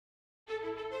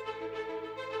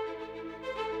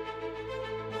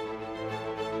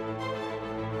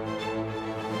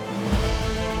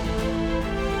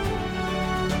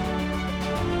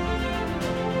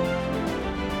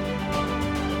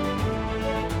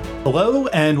Hello,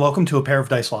 and welcome to A Pair of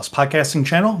Dice Lost podcasting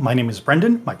channel. My name is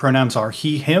Brendan. My pronouns are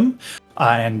he, him.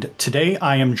 And today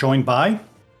I am joined by...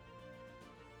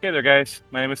 Hey there, guys.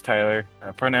 My name is Tyler.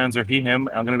 Pronouns are he, him.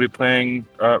 I'm going to be playing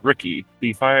Ricky,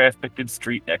 the fire-aspected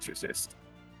street exorcist.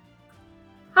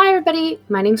 Hi, everybody.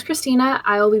 My name's Christina.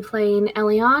 I will be playing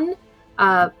Elion.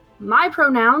 My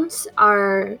pronouns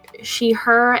are she,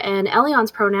 her, and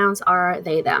Elion's pronouns are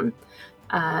they, them.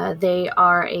 They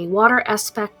are a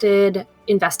water-aspected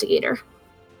investigator.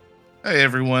 Hi,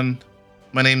 everyone.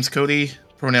 My name's Cody.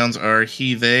 Pronouns are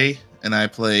he, they, and I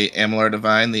play Amalar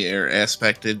Divine, the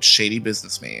air-aspected shady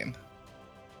businessman.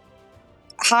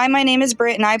 Hi, my name is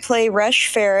Britt, and I play Resh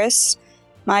Ferris.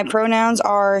 My pronouns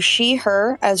are she,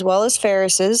 her, as well as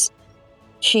Ferris's.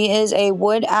 She is a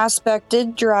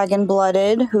wood-aspected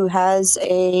dragon-blooded who has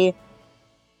a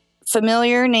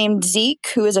familiar named Zeke,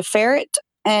 who is a ferret,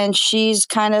 and she's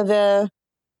kind of a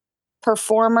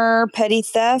performer, petty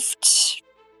theft.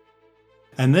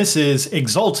 And this is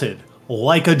Exalted,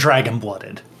 like a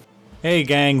dragon-blooded. Hey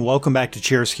gang, welcome back to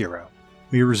Cheers Hero.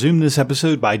 We resume this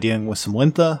episode by dealing with some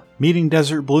Lintha, meeting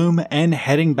Desert Bloom, and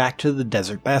heading back to the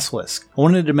Desert Basilisk. I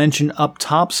wanted to mention up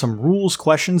top some rules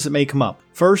questions that may come up.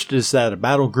 First is that a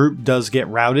battle group does get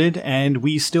routed, and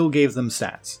we still gave them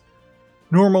stats.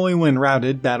 Normally when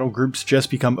routed, battle groups just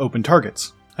become open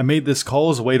targets. I made this call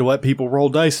as a way to let people roll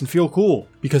dice and feel cool,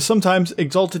 because sometimes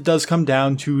Exalted does come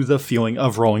down to the feeling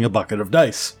of rolling a bucket of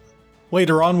dice.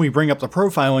 Later on, we bring up the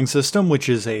profiling system, which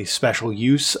is a special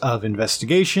use of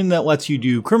investigation that lets you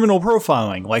do criminal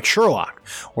profiling like Sherlock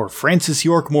or Francis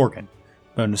York Morgan.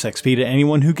 Bonus XP to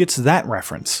anyone who gets that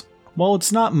reference. While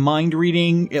it's not mind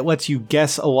reading, it lets you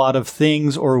guess a lot of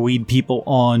things or lead people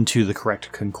on to the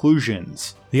correct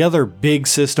conclusions. The other big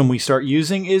system we start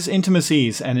using is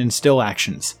intimacies and instill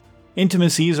actions.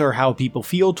 Intimacies are how people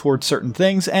feel towards certain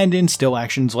things, and instill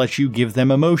actions let you give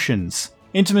them emotions.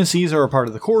 Intimacies are a part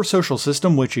of the core social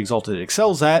system which Exalted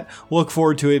excels at. Look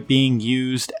forward to it being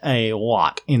used a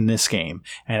lot in this game,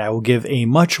 and I will give a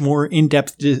much more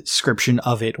in-depth description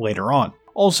of it later on.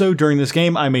 Also, during this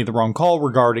game, I made the wrong call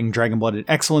regarding Dragon-Blooded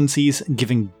Excellencies,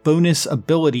 giving bonus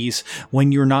abilities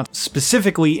when you're not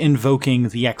specifically invoking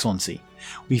the Excellency.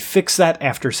 We fixed that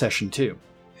after Session 2.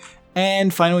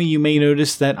 And finally, you may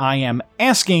notice that I am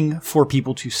asking for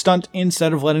people to stunt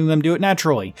instead of letting them do it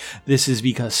naturally. This is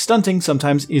because stunting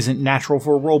sometimes isn't natural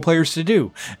for role players to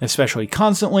do, especially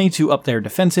constantly to up their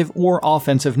defensive or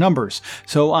offensive numbers,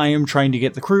 so I am trying to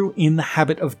get the crew in the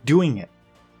habit of doing it.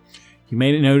 You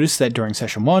may notice that during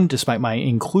Session 1, despite my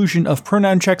inclusion of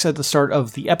pronoun checks at the start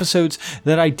of the episodes,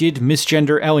 that I did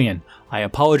misgender Elion. I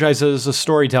apologize as a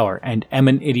storyteller, and am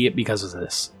an idiot because of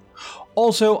this.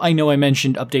 Also, I know I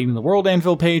mentioned updating the World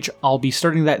Anvil page. I'll be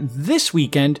starting that this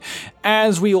weekend,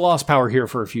 as we lost power here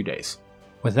for a few days.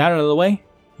 With that out of the way,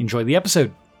 enjoy the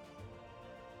episode.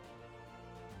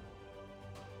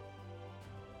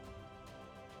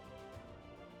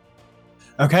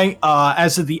 Okay,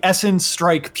 as the Essence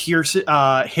Strike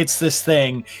hits this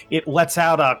thing, it lets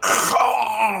out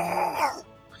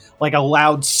like a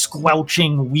loud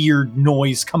squelching weird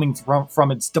noise coming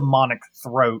from its demonic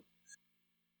throat.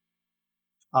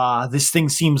 This thing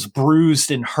seems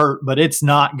bruised and hurt, but it's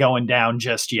not going down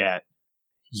just yet.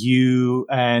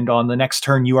 And on the next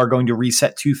turn, you are going to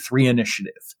reset to 3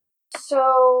 initiative.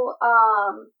 So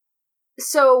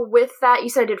with that, you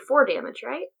said I did 4 damage,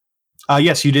 right?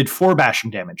 Yes, you did 4 bashing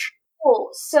damage.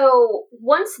 Cool. So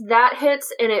once that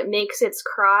hits and it makes its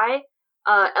cry,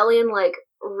 Elion,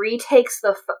 retakes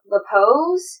the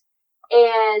pose,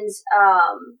 and,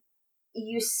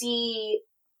 you see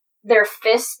their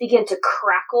fists begin to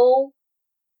crackle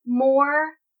more,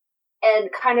 and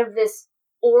kind of this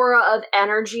aura of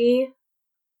energy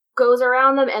goes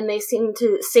around them, and they seem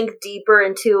to sink deeper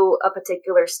into a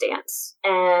particular stance.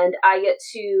 And I get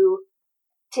to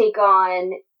take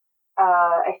on,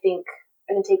 I think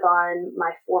I'm going to take on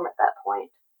my form at that point.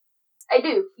 I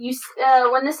do.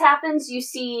 When this happens, you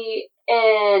see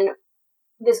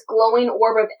this glowing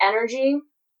orb of energy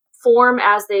form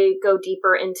as they go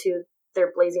deeper into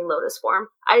their blazing lotus form.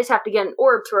 I just have to get an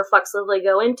orb to reflexively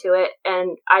go into it,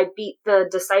 and I beat the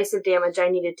decisive damage I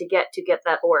needed to get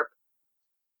that orb.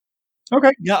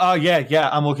 Okay. Yeah.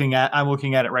 I'm looking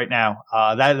at it right now.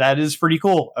 That is pretty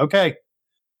cool. Okay.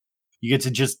 You get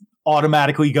to just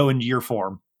automatically go into your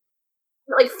form.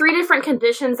 3 different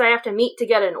conditions I have to meet to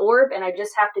get an orb, and I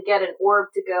just have to get an orb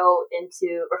to go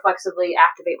into reflexively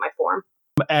activate my form.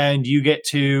 And you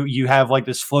have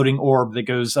this floating orb that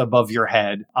goes above your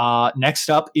head. Next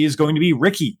up is going to be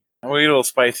Ricky. A little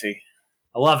spicy.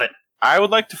 I love it. I would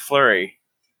like to flurry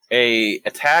a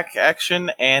attack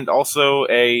action and also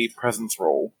a presence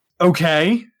roll.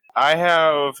 Okay. I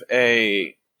have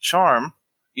a charm.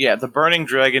 Yeah, the Burning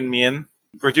Dragon Mien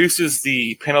reduces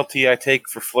the penalty I take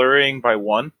for flurrying by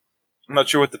 1. I'm not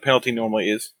sure what the penalty normally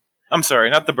is. I'm sorry,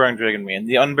 not the Burning Dragon Mien,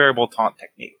 the Unbearable Taunt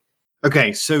technique.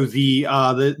 Okay, so the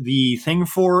thing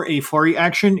for a flurry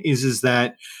action is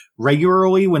that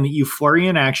regularly when you flurry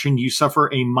an action, you suffer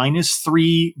a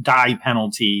 -3 die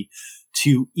penalty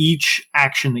to each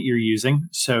action that you're using.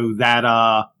 So that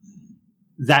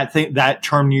that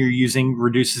term you're using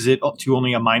reduces it up to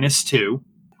only a -2,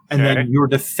 and Okay. then your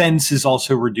defense is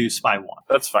also reduced by 1.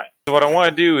 That's fine. So what I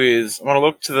want to do is I want to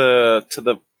look to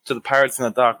the pirates in the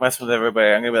dock, mess with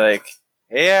everybody. I'm gonna be like,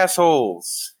 "Hey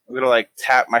assholes!" I'm gonna like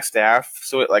tap my staff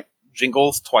so it like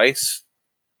jingles twice,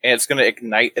 and it's gonna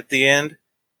ignite at the end.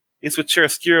 It's what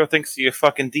Chiaroscuro thinks you're a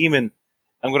fucking demon.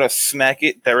 I'm gonna smack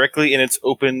it directly in its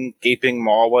open, gaping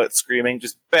maw while it's screaming.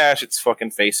 Just bash its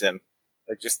fucking face in,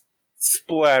 like just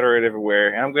splatter it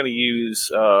everywhere. And I'm gonna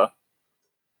use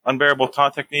Unbearable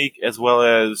Taunt technique as well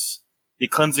as the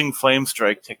Cleansing Flame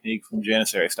Strike technique from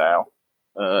Janissary style.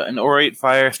 An Orate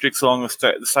Fire streaks along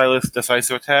the Silas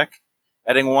Decisive attack,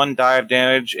 adding 1 die of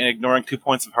damage and ignoring 2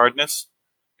 points of hardness.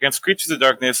 Against creatures of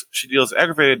darkness, she deals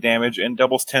aggravated damage and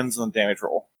doubles 10s on the damage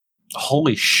roll.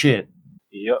 Holy shit!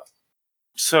 Yep.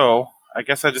 So, I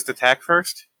guess I just attack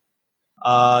first?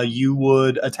 You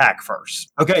would attack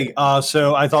first. Okay,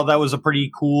 so I thought that was a pretty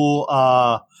cool.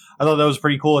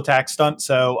 Attack stunt.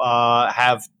 So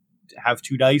have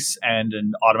 2 dice and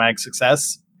an automatic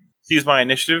success. Use my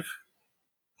initiative?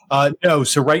 No.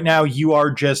 So right now you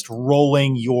are just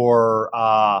rolling your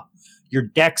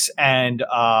dex and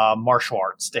martial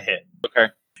arts to hit. Okay.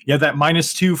 You have that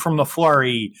 -2 from the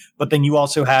flurry, but then you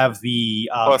also have the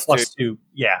plus two.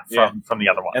 Yeah, from the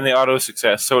other one. And the auto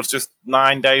success. So it's just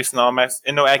 9 dice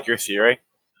and no accuracy, right?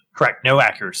 Correct. No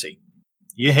accuracy.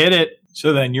 You hit it.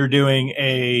 So then you're doing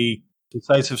a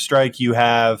decisive strike. You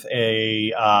have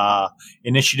a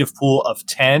initiative pool of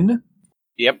 10.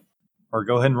 Yep. Or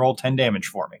go ahead and roll 10 damage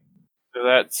for me. So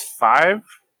that's 5?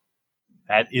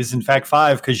 That is in fact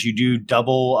 5 because you do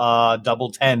double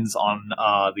 10s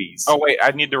on these. Oh wait,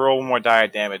 I need to roll 1 more die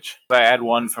of damage. I add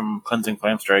 1 from Cleansing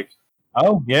Flame Strike.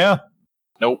 Oh yeah.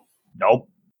 Nope.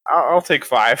 I'll take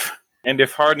 5. And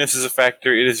if hardness is a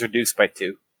factor, it is reduced by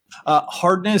 2.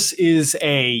 Hardness is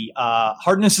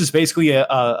basically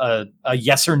a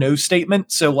yes or no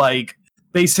statement. So like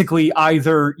basically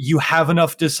either you have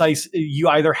enough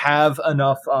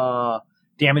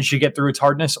damage to get through its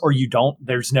hardness, or you don't.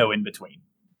 There's no in between.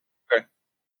 Okay.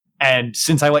 And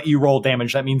since I let you roll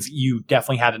damage, that means you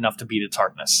definitely had enough to beat its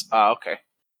hardness. Okay.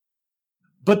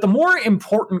 But the more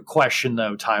important question,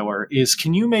 though, Tyler, is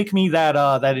can you make me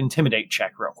that intimidate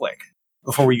check real quick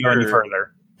before we go any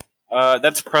further?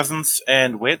 That's presence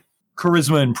and wit?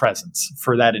 Charisma and presence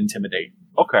for that intimidate.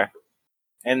 Okay.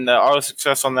 And auto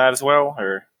success on that as well?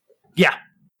 Or yeah.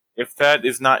 If that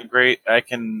is not great, I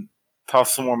can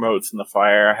toss some more motes in the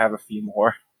fire. I have a few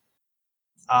more.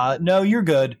 No, you're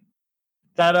good.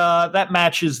 That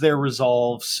matches their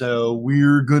resolve, so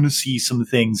we're gonna see some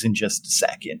things in just a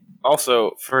second.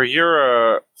 Also, for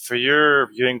your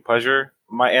viewing pleasure,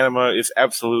 my anima is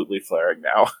absolutely flaring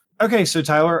now. Okay, so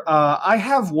Tyler, I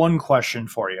have one question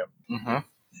for you. Mm-hmm.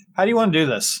 How do you want to do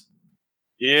this?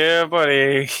 Yeah,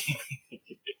 buddy.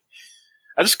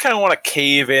 I just kind of want to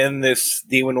cave in this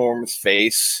demon worm's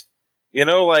face. There's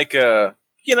like a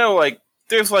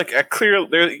clear,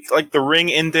 there's like the ring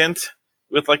indent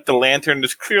with like the lantern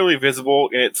is clearly visible,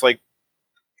 and it's like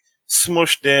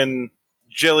smushed in,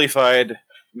 jellified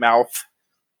mouth.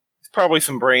 There's probably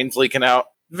some brains leaking out.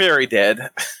 Very dead.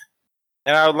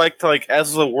 And I would like to, like,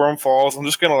 as the worm falls, I'm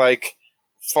just gonna like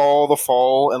follow the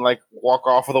fall and like walk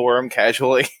off of the worm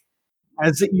casually.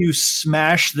 As you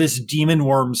smash this demon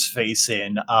worm's face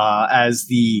in, as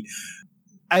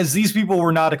these people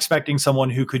were not expecting someone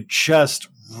who could just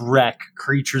wreck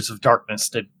creatures of darkness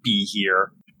to be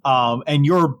here. And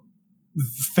your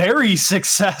very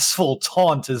successful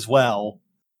taunt as well.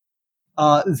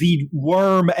 The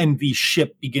worm and the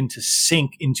ship begin to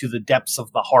sink into the depths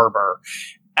of the harbor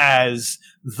as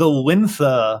the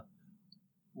Lintha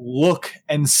look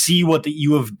and see what that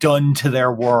you have done to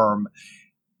their worm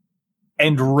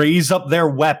and raise up their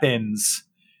weapons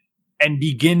and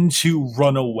begin to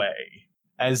run away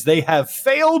as they have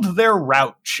failed their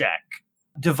route check.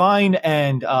 Divine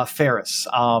and Ferris,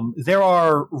 there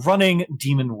are running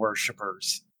demon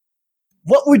worshippers.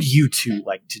 What would you two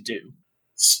like to do?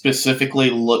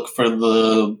 Specifically look for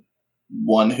the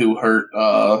one who hurt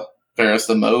Ferris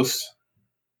the most.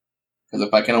 Because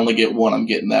if I can only get one, I'm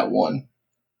getting that one.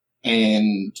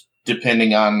 And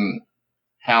depending on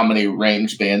how many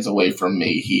range bands away from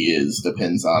me he is,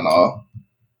 depends on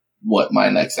what my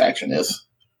next action is.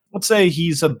 Let's say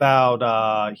he's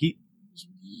about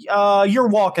you're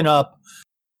walking up.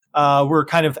 We're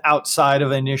kind of outside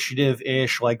of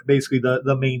initiative-ish, like basically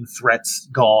the main threat's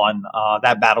gone.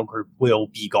 That battle group will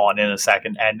be gone in a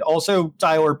second. And also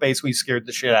Tyler basically scared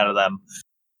the shit out of them,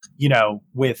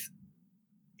 with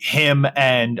him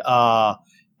and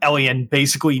Elian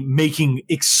basically making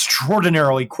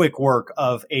extraordinarily quick work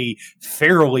of a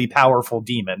fairly powerful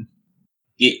demon.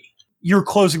 Yeah. You're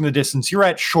closing the distance. You're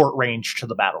at short range to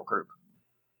the battle group.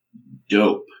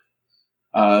 Dope.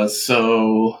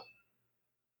 So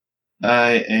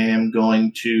I am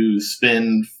going to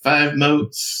spend 5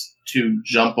 motes to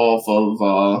jump off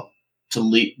of, to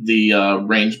leap the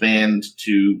range band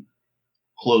to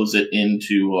close it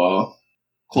into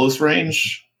close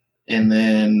range. And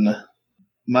then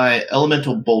my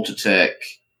elemental bolt attack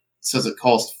says it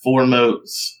costs 4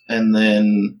 motes and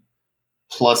then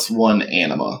 +1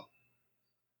 anima.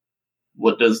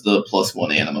 What does the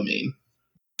 +1 anima mean?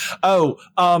 Oh,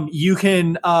 you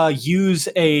can use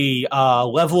a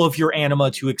level of your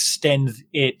anima to extend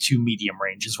it to medium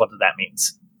range, is what that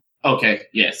means. Okay,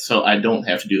 yeah, so I don't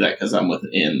have to do that because I'm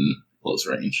within close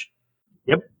range.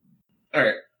 Yep.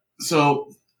 Alright,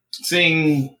 so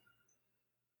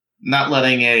not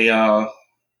letting a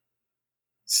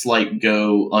slight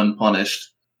go unpunished,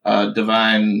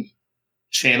 Divine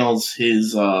channels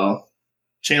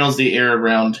the air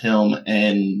around him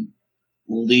and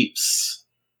leaps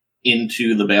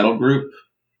into the battle group,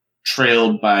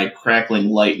 trailed by crackling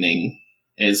lightning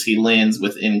as he lands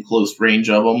within close range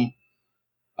of them.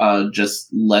 Just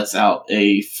lets out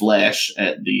a flash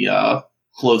at the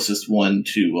closest one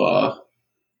to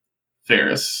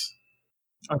Ferris.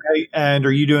 Okay, and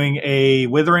are you doing a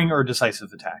withering or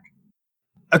decisive attack?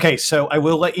 Okay, so I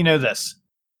will let you know this.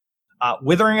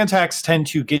 Withering attacks tend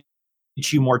to get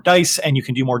you more dice, and you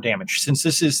can do more damage. Since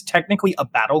this is technically a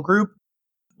battle group,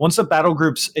 once a battle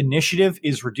group's initiative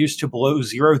is reduced to below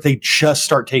 0, they just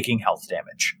start taking health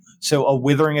damage. So a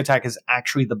withering attack is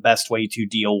actually the best way to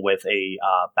deal with a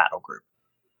battle group.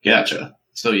 Gotcha.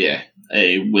 So yeah,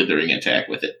 a withering attack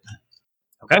with it.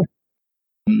 Okay.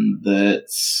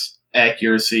 That's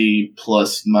accuracy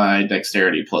plus my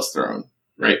dexterity plus thrown,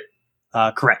 right?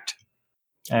 Correct.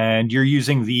 And you're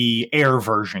using the air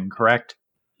version, correct?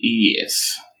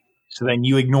 Yes. So then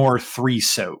you ignore 3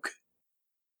 soak.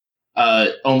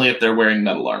 Only if they're wearing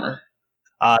metal armor.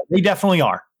 They definitely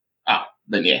are. Oh,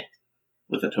 then yeah.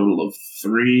 With a total of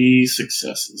 3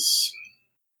 successes.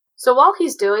 So while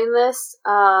he's doing this,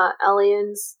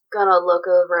 Elian's gonna look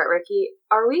over at Ricky.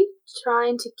 Are we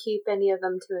trying to keep any of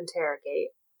them to interrogate?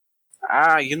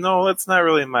 That's not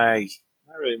really my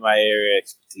area of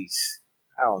expertise.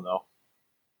 I don't know.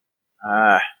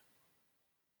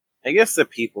 I guess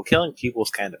killing people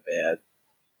is kind of bad.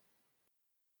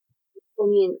 I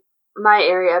mean, my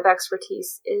area of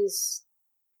expertise is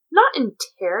not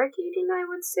interrogating, I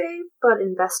would say, but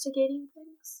investigating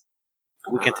things.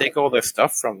 We can take all their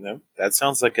stuff from them. That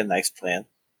sounds like a nice plan.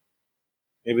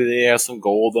 Maybe they have some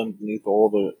gold underneath all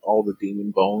the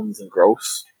demon bones and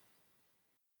gross.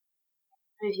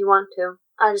 If you want to.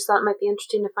 I just thought it might be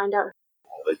interesting to find out.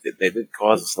 They did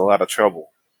cause us a lot of trouble.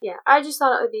 Yeah, I just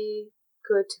thought it would be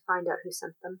good to find out who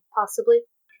sent them, possibly.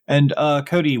 And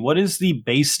Cody, what is the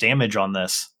base damage on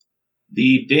this?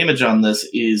 The damage on this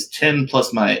is 10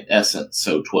 plus my essence,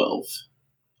 so 12.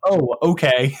 Oh,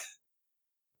 okay.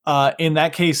 In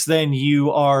that case, then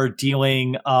you are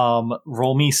dealing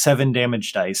roll me 7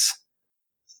 damage dice.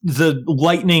 The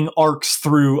lightning arcs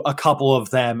through a couple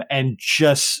of them, and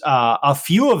just a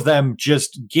few of them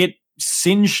just get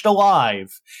singed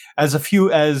alive, as a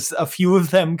few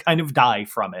of them kind of die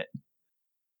from it.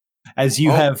 As you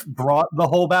have brought the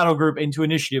whole battle group into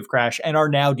initiative crash and are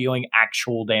now dealing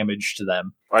actual damage to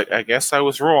them. I guess I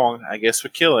was wrong. I guess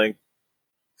we're killing.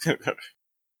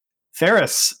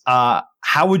 Ferris,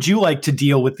 how would you like to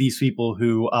deal with these people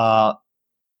who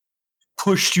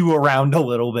pushed you around a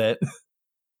little bit?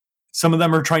 Some of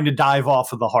them are trying to dive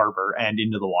off of the harbor and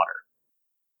into the water.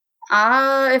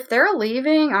 If they're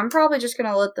leaving, I'm probably just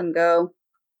gonna let them go.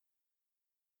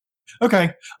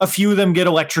 Okay. A few of them get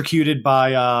electrocuted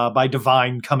by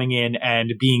Divine coming in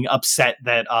and being upset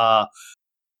that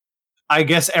I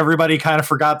guess everybody kind of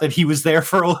forgot that he was there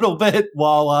for a little bit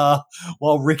while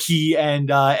Ricky and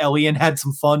Elian had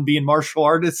some fun being martial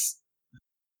artists.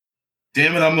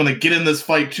 Damn it, I'm gonna get in this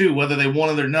fight too, whether they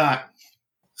want it or not.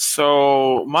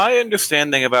 So, my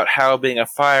understanding about how being a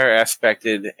fire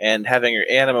aspected and having your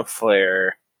anima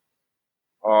flare,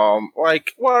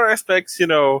 like water aspects,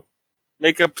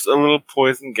 make up a little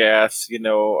poison gas,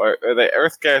 or the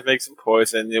earth guys make some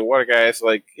poison, the water guys,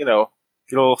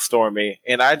 get a little stormy,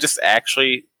 and I just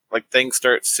actually like things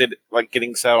start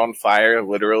getting set on fire.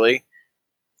 Literally,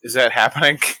 is that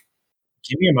happening?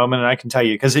 Give me a moment and I can tell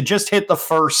you, because it just hit the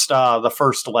first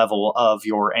level of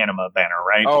your anima banner,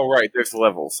 right? Oh, right. There's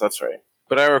levels. That's right.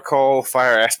 But I recall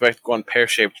fire aspect going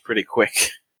pear-shaped pretty quick.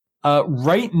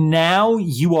 Right now,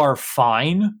 you are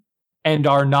fine and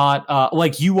are not,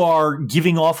 you are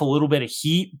giving off a little bit of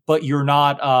heat, but you're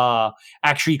not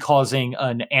actually causing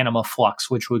an anima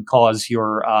flux, which would cause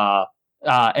your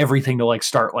everything to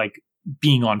start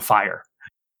being on fire.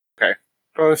 Okay.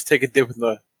 Probably just take a dip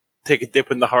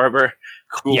in the harbor,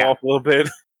 cool off a little bit.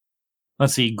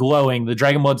 Let's see, glowing. The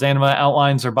Dragonblood's anima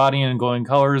outlines her body in glowing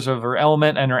colors of her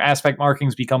element, and her aspect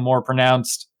markings become more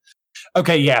pronounced.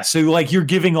 Okay, yeah, so you're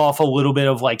giving off a little bit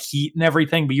of heat and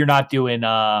everything, but you're not doing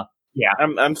I'm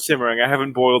simmering. I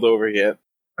haven't boiled over yet.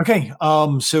 Okay,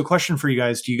 so question for you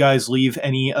guys. Do you guys leave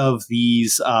any of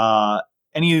these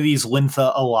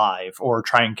Lintha alive or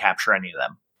try and capture any of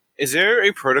them? Is there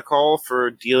a protocol for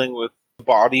dealing with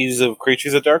bodies of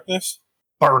creatures of darkness?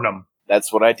 Burn them.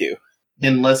 That's what I do.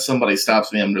 Unless somebody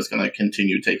stops me, I'm just going to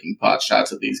continue taking pot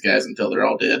shots at these guys until they're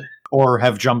all dead. Or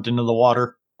have jumped into the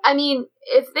water. I mean,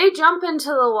 if they jump into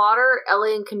the water,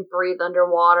 Elian can breathe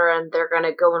underwater, and they're going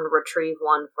to go and retrieve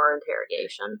one for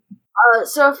interrogation.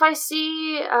 So if I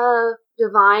see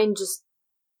Divine just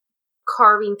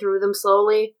carving through them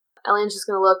slowly, Elian's just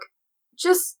going to look.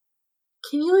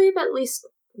 Can you leave at least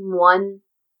one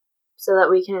so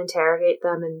that we can interrogate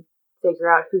them and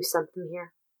figure out who sent them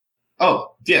here?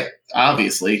 Oh, yeah,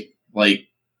 obviously.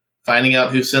 Finding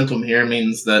out who sent them here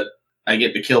means that I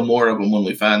get to kill more of them when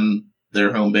we find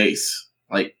their home base.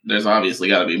 There's obviously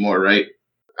got to be more, right?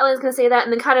 Elian's going to say that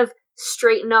and then kind of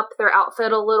straighten up their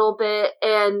outfit a little bit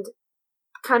and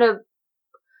kind of,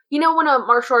 when a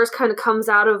martial artist kind of comes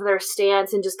out of their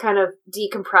stance and just kind of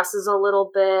decompresses a little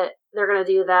bit, they're going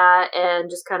to do that and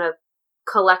just kind of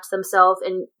collect themselves,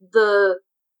 and the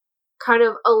kind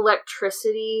of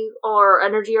electricity or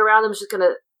energy around them is just going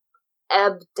to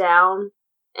ebb down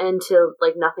into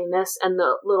nothingness, and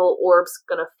the little orb's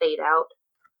going to fade out.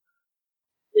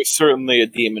 There's certainly a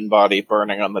demon body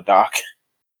burning on the dock.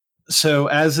 So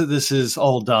as this is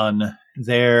all done,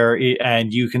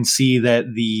 and you can see that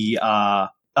the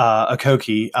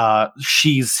Akoki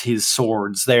sheathes his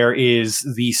swords. There is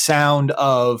the sound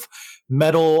of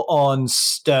metal on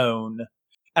stone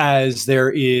as there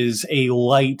is a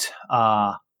light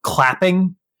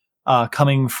clapping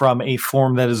coming from a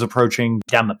form that is approaching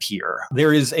down the pier.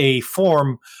 There is a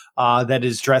form that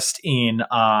is dressed in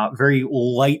very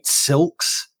light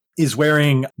silks, is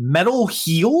wearing metal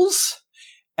heels,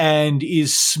 and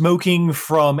is smoking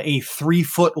from a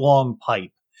 3-foot long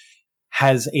pipe.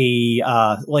 Has a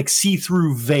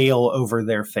see-through veil over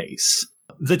their face.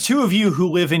 The two of you who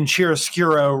live in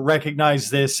Chiaroscuro recognize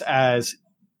this as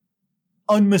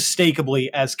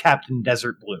unmistakably as Captain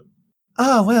Desert Bloom.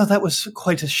 Ah, well, that was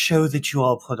quite a show that you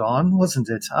all put on, wasn't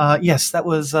it? Yes, that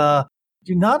was,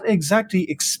 you're not exactly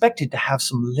expected to have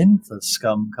some Lintha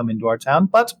scum come into our town,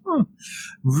 but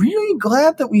really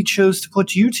glad that we chose to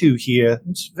put you two here.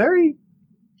 It's a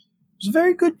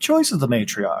very good choice of the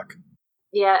matriarch.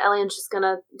 Yeah, Elian's just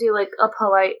gonna do a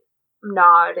polite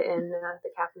nod in the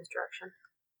captain's direction.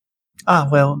 Ah,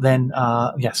 well, then,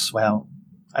 yes, well,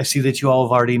 I see that you all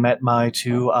have already met my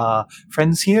two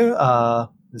friends here.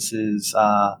 This is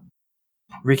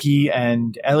Ricky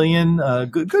and Elian,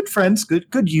 good friends,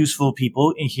 good useful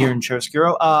people here in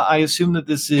Chiaroscuro. I assume that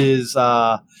this is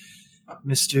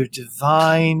Mr.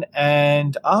 Divine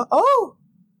and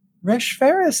Resh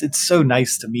Ferris. It's so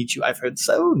nice to meet you. I've heard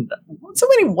so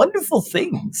many wonderful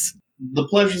things. The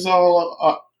pleasure's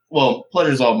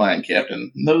all mine,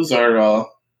 Captain. Those are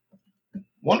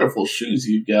wonderful shoes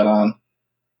you've got on,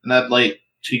 and I'd like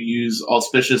to use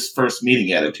auspicious first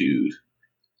meeting attitude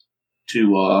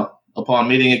to upon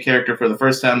meeting a character for the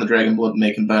first time, the Dragonblood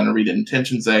may combine a read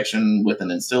intentions action with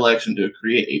an instill action to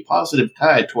create a positive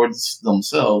tie towards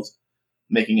themselves,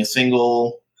 making a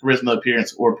single charisma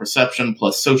appearance or perception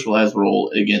plus socialize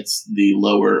roll against the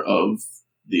lower of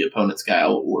the opponent's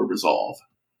guile or resolve.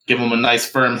 Give them a nice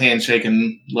firm handshake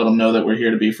and let them know that we're here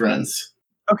to be friends.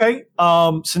 Okay,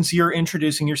 since you're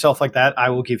introducing yourself like that, I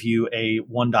will give you a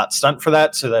 1-dot stunt for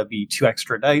that, so that'd be 2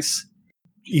 extra dice.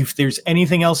 If there's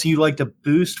anything else you'd like to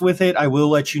boost with it, I will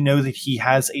let you know that he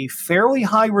has a fairly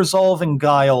high resolve and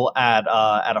guile at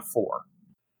a 4.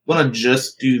 I want to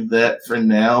just do that for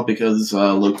now because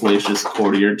Loquacious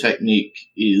Courtier technique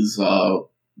is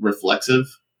reflexive,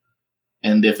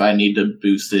 and if I need to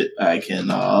boost it, I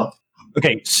can...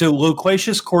 Okay, so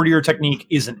Loquacious Courtier technique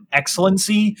is an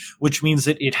excellency, which means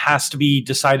that it has to be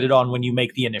decided on when you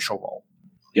make the initial roll.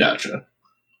 Gotcha.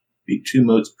 Be 2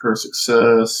 motes per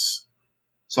success.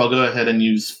 So I'll go ahead and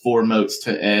use 4 motes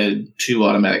to add 2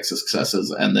 automatic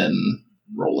successes and then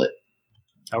roll it.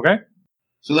 Okay.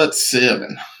 So that's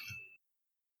 7.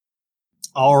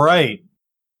 All right.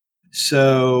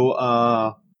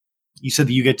 So you said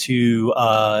that you get to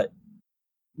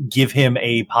give him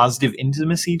a positive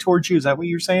intimacy towards you. Is that what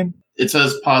you're saying? It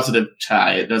says positive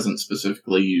tie. It doesn't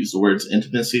specifically use the words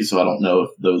intimacy, so I don't know if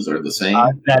those are the same.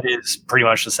 That is pretty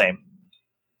much the same.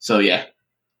 So yeah.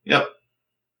 Yep.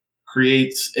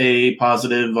 Creates a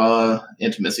positive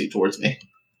intimacy towards me.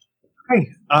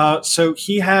 Okay. So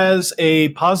he has a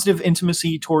positive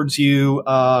intimacy towards you.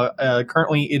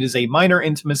 Currently, it is a minor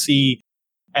intimacy,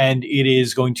 and it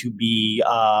is going to be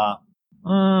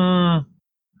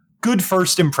good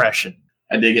first impression.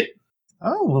 I dig it.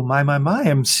 Oh, well, my.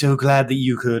 I'm so glad that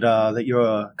you could, that you're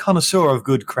a connoisseur of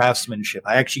good craftsmanship.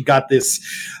 I actually got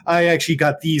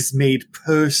these made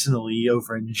personally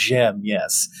over in Gem,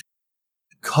 yes.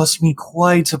 Cost me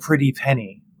quite a pretty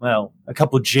penny. Well, a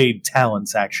couple jade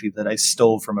talents, actually, that I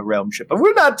stole from a realm ship, but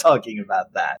we're not talking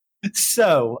about that.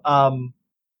 So,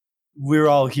 we're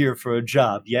all here for a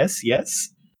job, yes?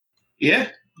 Yeah,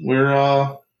 we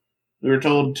were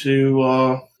told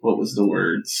to, what was the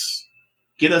words?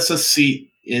 Get us a seat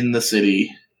in the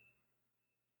city,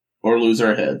 or lose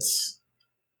our heads.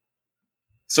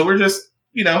 So we're just,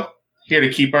 here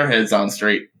to keep our heads on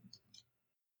straight.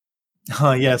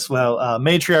 Yes, well,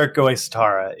 Matriarch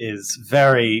Goesatara is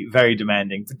very, very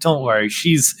demanding, but don't worry,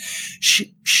 she's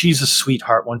a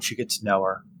sweetheart once you get to know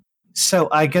her. So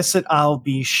I guess that I'll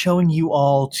be showing you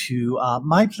all to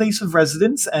my place of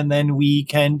residence, and then we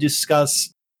can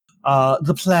discuss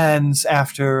the plans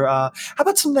after. How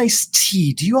about some nice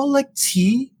tea? Do you all like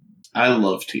tea? I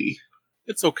love tea.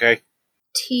 It's okay.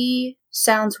 Tea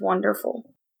sounds wonderful.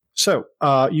 So,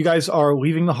 you guys are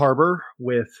leaving the harbor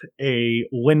with a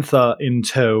Lintha in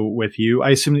tow with you. I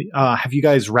assume, have you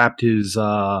guys wrapped his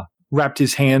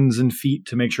hands and feet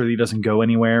to make sure that he doesn't go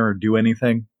anywhere or do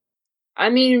anything? I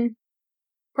mean,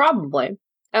 probably.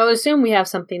 I would assume we have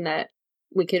something that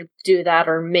we could do that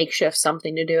or makeshift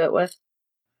something to do it with.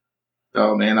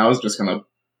 Oh man, I was just gonna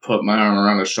put my arm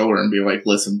around his shoulder and be like,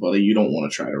 listen, buddy, you don't want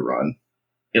to try to run.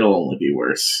 It'll only be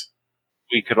worse.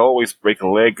 We could always break a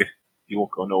leg. He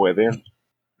won't go nowhere then.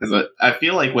 Because I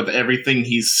feel like with everything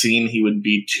he's seen, he would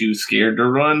be too scared to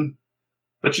run.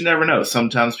 But you never know.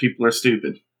 Sometimes people are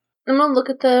stupid. I'm gonna look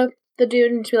at the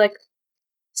dude and be like,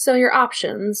 so your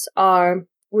options are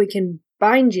we can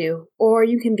bind you or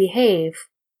you can behave,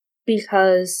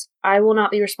 because I will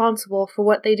not be responsible for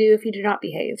what they do if you do not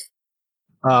behave.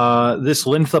 This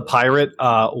Lintha pirate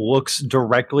looks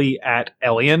directly at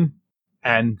Elian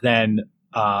and then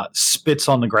spits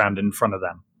on the ground in front of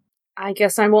them. I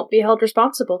guess I won't be held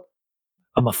responsible.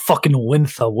 I'm a fucking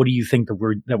Lintha. What do you think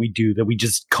that we do? That we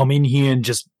just come in here and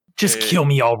just kill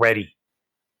me already?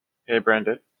 Hey,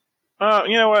 Brandon.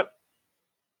 You know what?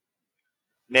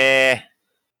 Nah.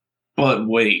 But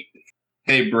wait.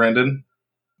 Hey, Brendan.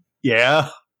 Yeah?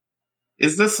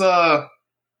 Is this,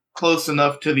 close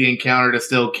enough to the encounter to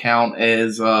still count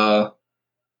as,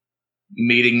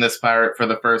 meeting this pirate for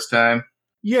the first time?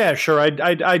 Yeah, sure.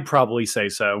 I'd probably say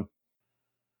so.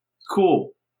 Cool.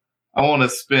 I want to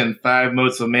spend 5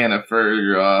 motes of mana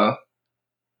for,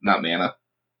 not mana.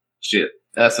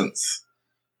 Essence.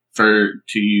 To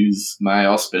use my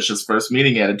auspicious first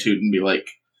meeting attitude and be like,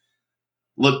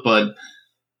 look, bud,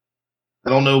 I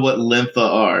don't know what Lintha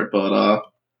are, but,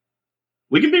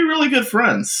 we can be really good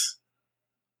friends.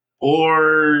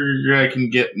 Or I can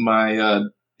get my,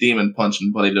 demon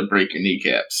punching buddy to break your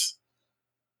kneecaps.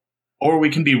 Or we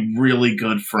can be really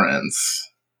good friends.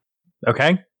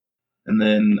 Okay. And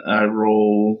then I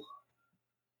roll...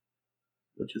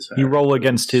 You roll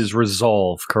against his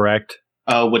resolve, correct?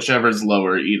 Whichever's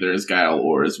lower, either his guile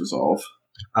or his resolve.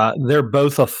 They're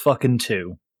both a fucking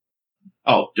 2.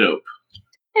 Oh, dope.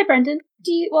 Hey, Brendan.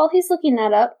 While he's looking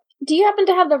that up, do you happen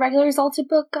to have the regular Exalted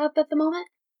book up at the moment?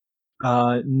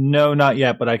 No, not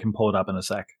yet, but I can pull it up in a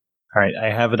sec. All right,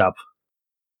 I have it up.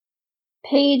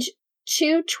 Page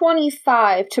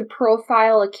 225 to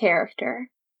profile a character.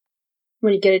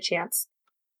 When you get a chance.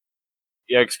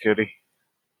 Yikes, Cody.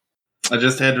 I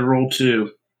just had to roll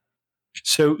 2.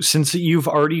 So since you've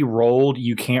already rolled,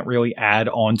 you can't really add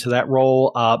on to that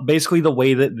roll. Basically, the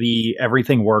way that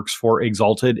everything works for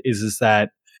Exalted is that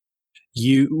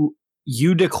you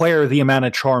declare the amount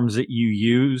of charms that you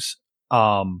use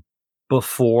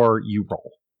before you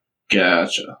roll.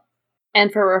 Gotcha. And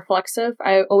for reflexive,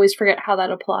 I always forget how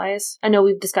that applies. I know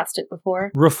we've discussed it before.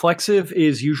 Reflexive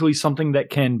is usually something that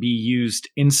can be used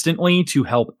instantly to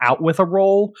help out with a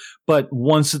roll, but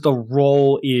once the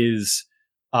roll is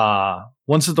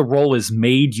once the roll is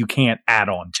made, you can't add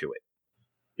on to it.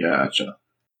 Gotcha.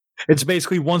 It's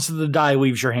basically once the die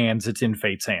leaves your hands, it's in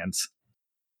Fate's hands.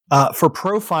 For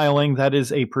profiling, that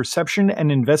is a perception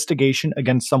and investigation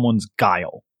against someone's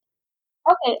guile.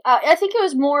 Okay, I think it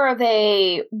was more of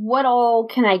a what all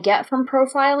can I get from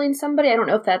profiling somebody? I don't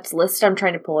know if that's listed. I'm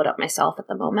trying to pull it up myself at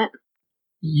the moment.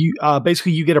 You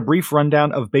basically you get a brief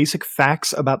rundown of basic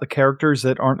facts about the characters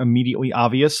that aren't immediately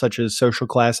obvious, such as social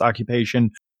class,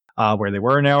 occupation, where they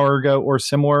were an hour ago, or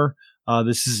similar.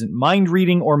 This isn't mind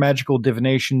reading or magical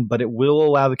divination, but it will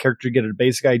allow the character to get a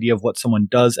basic idea of what someone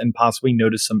does and possibly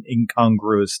notice some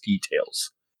incongruous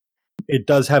details. It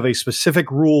does have a specific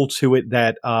rule to it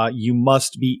that you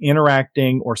must be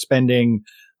interacting or spending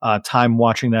time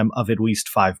watching them of at least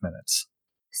 5 minutes.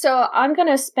 So I'm going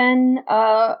to spend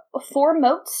 4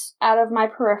 motes out of my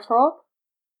peripheral.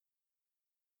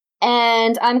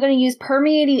 And I'm going to use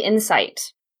Permeating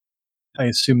Insight. I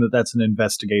assume that that's an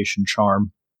investigation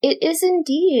charm. It is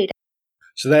indeed.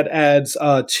 So that adds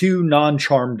 2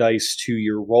 non-charm dice to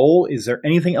your roll. Is there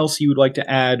anything else you would like to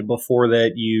add before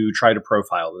that you try to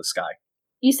profile this guy?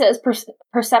 You said it's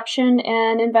perception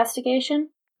and investigation?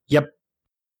 Yep.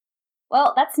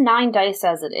 Well, that's 9 dice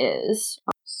as it is.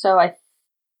 So I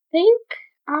think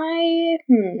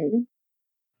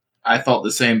I thought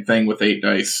the same thing with 8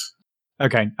 dice.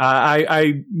 Okay.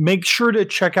 I make sure to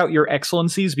check out your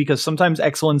excellencies because sometimes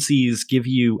excellencies give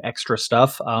you extra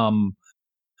stuff.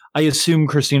 I assume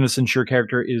Christina, since your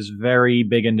character is very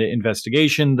big into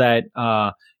investigation, that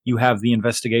you have the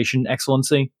investigation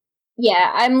excellency.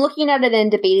 Yeah, I'm looking at it and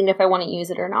debating if I want to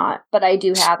use it or not, but I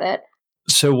do have it.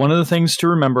 So one of the things to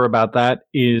remember about that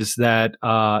is that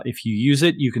if you use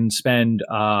it, you can spend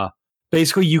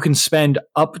basically you can spend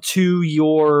up to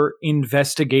your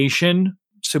investigation.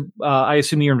 So I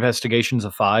assume your investigation's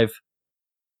a 5.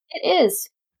 It is.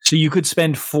 So you could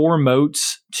spend 4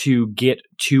 motes to get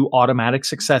 2 automatic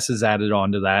successes added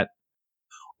onto that.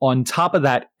 On top of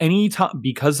that, anytime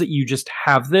because that you just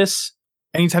have this,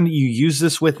 anytime that you use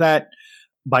this with that,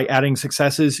 by adding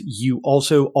successes, you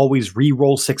also always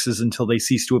re-roll 6s until they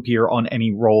cease to appear on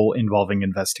any roll involving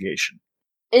investigation.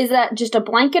 Is that just a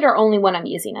blanket or only when I'm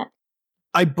using it?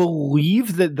 I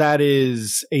believe that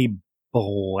is a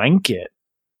blanket.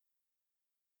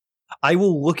 I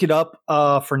will look it up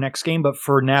for next game, but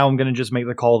for now I'm going to just make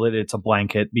the call that it's a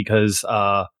blanket because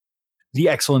the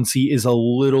excellency is a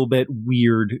little bit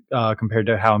weird compared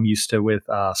to how I'm used to with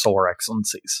solar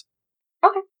excellencies.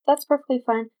 Okay, that's perfectly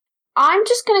fine. I'm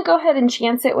just going to go ahead and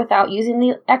chance it without using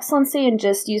the excellency and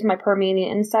just use my Permeating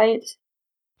Insight.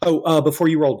 Oh, before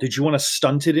you roll, did you want to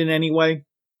stunt it in any way?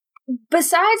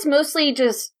 Besides mostly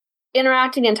just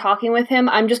interacting and talking with him,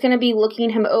 I'm just going to be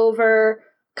looking him over,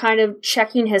 kind of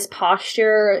checking his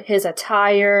posture, his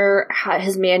attire,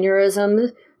 his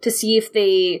mannerisms, to see if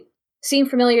they seem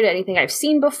familiar to anything I've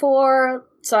seen before.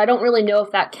 So I don't really know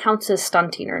if that counts as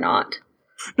stunting or not.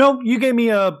 No, you gave me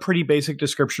a pretty basic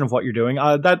description of what you're doing.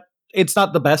 That it's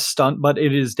not the best stunt, but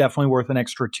it is definitely worth an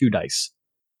extra 2 dice.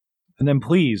 And then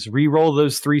please re-roll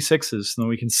those 3 6s so that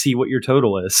we can see what your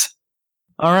total is.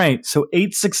 All right, so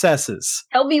 8 successes.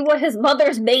 Tell me what his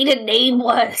mother's maiden name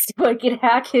was so I can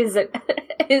hack his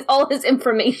all his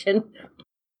information.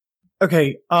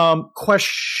 Okay,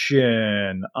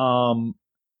 question.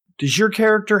 Does your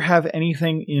character have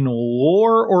anything in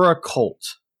lore or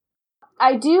occult?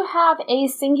 I do have a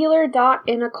singular dot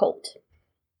in occult.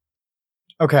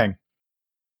 Okay.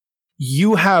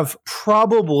 You have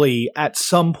probably at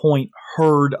some point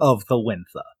heard of the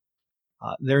Lintha.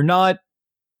 They're not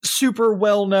super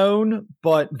well known,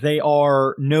 but they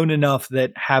are known enough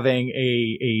that having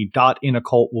a dot in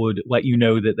occult would let you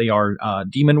know that they are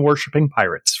demon worshipping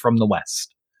pirates from the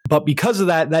West. But because of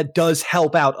that, that does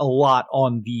help out a lot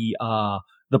on the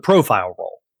profile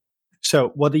roll.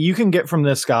 So what you can get from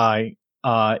this guy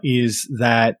is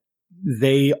that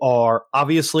they are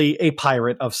obviously a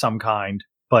pirate of some kind,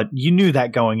 but you knew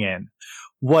that going in.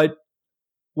 What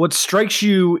strikes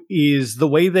you is the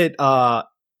way that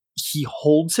he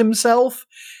holds himself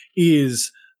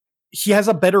is he has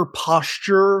a better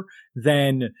posture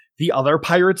than the other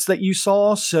pirates that you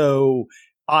saw. So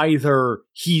either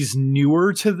he's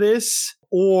newer to this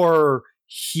or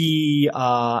he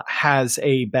has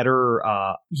a better,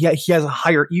 he has a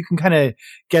higher, you can kind of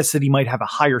guess that he might have a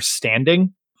higher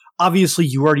standing. Obviously,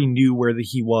 you already knew where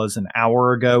he was an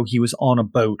hour ago. He was on a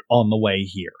boat on the way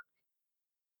here.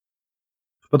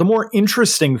 But the more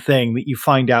interesting thing that you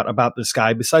find out about this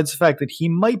guy, besides the fact that he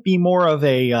might be more of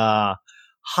a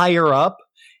higher up,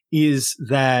 is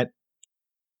that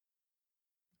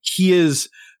he is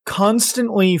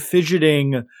constantly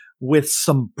fidgeting with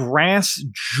some brass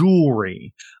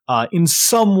jewelry in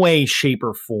some way, shape,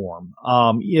 or form.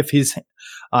 If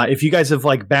you guys have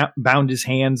like bound his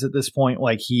hands at this point,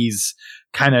 like he's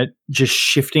kind of just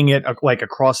shifting it like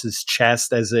across his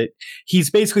chest he's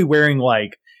basically wearing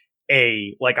like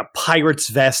a pirate's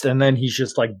vest, and then he's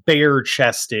just like bare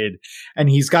chested, and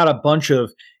he's got a bunch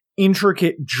of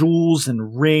intricate jewels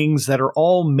and rings that are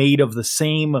all made of the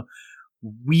same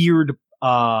weird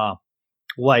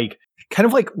like kind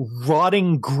of like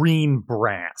rotting green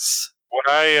brass. Would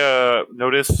I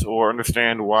notice or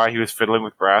understand why he was fiddling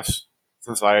with brass,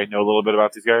 since I know a little bit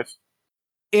about these guys?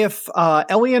 If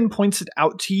Elian points it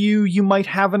out to you, you might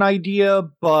have an idea,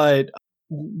 but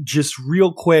just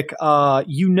real quick,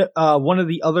 one of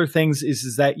the other things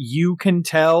is that you can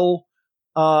tell,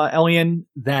 Elian,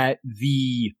 that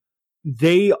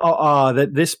that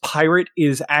this pirate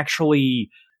is actually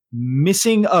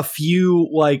missing a few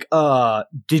like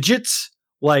digits,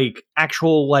 like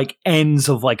actual like ends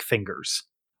of like fingers.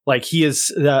 Like he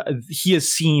has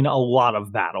seen a lot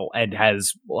of battle and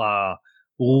has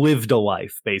lived a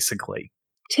life, basically.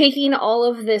 Taking all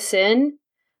of this in,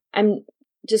 I'm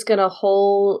just gonna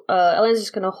hold. Ellen's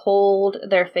just gonna hold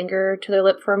their finger to their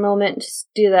lip for a moment. And just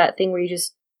do that thing where you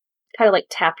just kind of like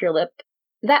tap your lip.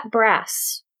 That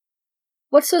brass.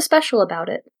 What's so special about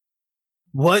it?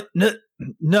 What?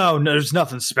 No, there's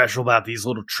nothing special about these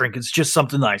little trinkets. Just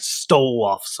something I stole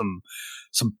off some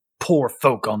poor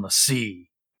folk on the sea.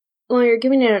 Well, you're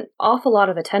giving it an awful lot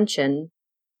of attention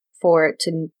for it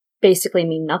to basically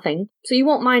mean nothing. So you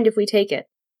won't mind if we take it.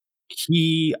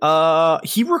 He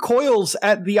recoils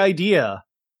at the idea.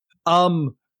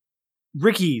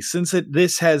 Ricky, since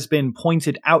this has been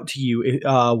pointed out to you,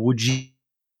 would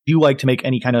you like to make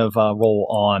any kind of roll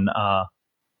on?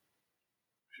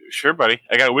 Sure, buddy.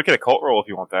 I got a wicked occult roll if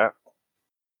you want that.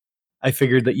 I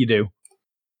figured that you do.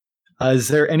 Is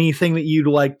there anything that you'd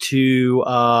like to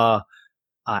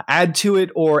add to it,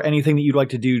 or anything that you'd like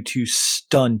to do to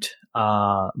stunt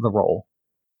the roll?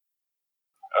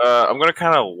 I'm gonna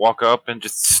kind of walk up and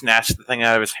just snatch the thing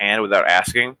out of his hand without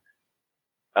asking.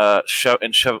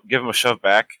 Give him a shove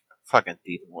back. Fucking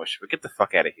Demon Worshipper, get the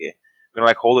fuck out of here. I'm gonna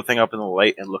like hold the thing up in the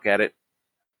light and look at it.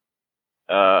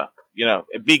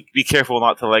 Be careful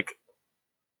not to like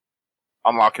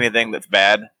unlock anything that's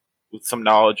bad with some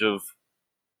knowledge of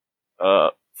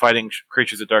fighting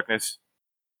creatures of darkness.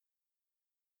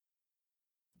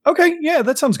 Okay, yeah,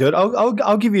 that sounds good.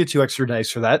 I'll give you 2 extra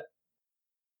dice for that.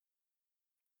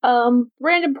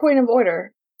 Random point of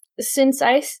order. Since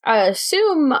I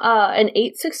assume an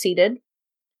 8 succeeded,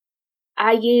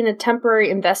 I gain a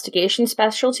temporary investigation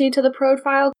specialty to the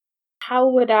profile. How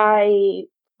would I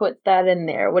put that in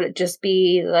there? Would it just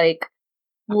be like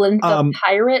Lintha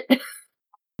Pirate?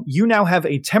 You now have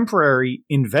a temporary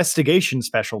investigation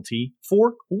specialty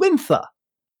for Lintha.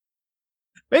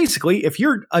 Basically,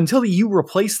 until you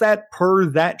replace that per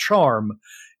that charm,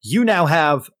 you now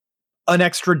have an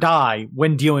extra die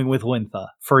when dealing with Lintha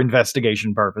for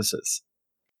investigation purposes.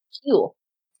 Cool.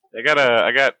 I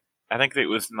think it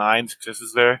was 9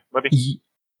 successes there, buddy.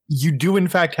 You do in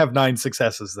fact have 9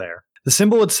 successes there. The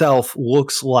symbol itself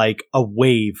looks like a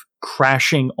wave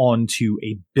crashing onto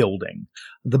a building.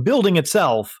 The building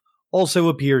itself also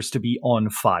appears to be on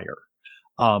fire.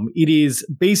 It is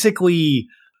basically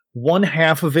one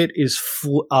half of it is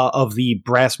of the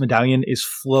brass medallion is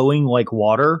flowing like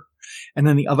water, and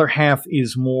then the other half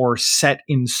is more set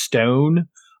in stone,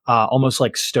 almost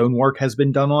like stonework has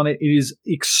been done on it. It is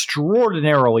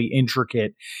extraordinarily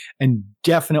intricate and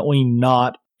definitely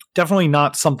not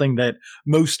something that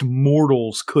most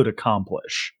mortals could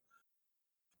accomplish.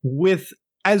 With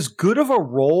as good of a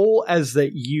roll as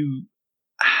that you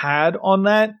had on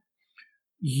that,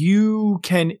 you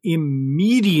can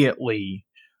immediately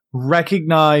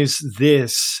recognize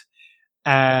this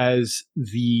as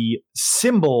the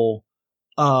symbol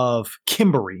of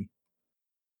Kimberly.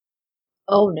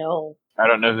 Oh no. I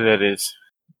don't know who that is.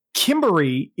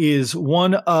 Kimberly is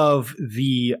one of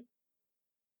the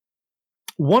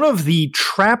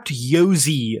trapped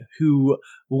Yozi who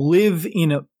live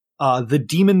in the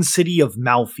demon city of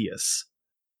Malpheus.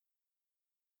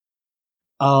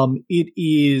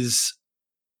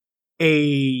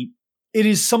 It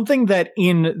is something that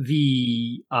in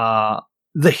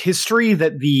the history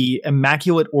that the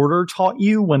Immaculate Order taught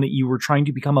you when you were trying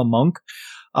to become a monk.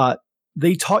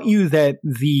 They taught you that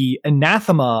the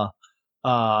anathema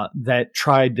that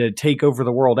tried to take over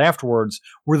the world afterwards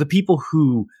were the people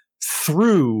who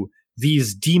threw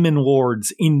these demon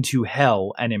lords into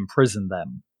hell and imprisoned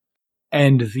them.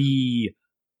 And the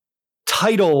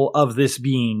title of this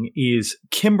being is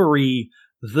Kimberly,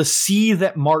 the Sea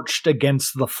That Marched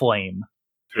Against the Flame.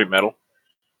 pretty metal.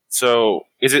 So,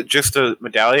 is it just a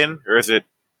medallion, or is it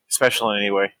special in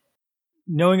any way?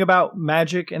 Knowing about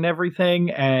magic and everything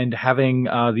and having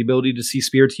the ability to see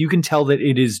spirits, you can tell that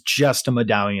it is just a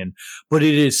medallion, but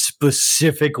it is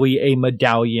specifically a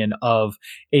medallion of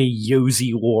a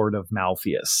Yozi Lord of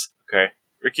Malpheus. Okay.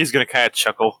 Ricky's gonna kind of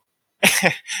chuckle.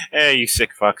 You sick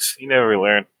fucks. You never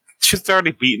learn. Shit's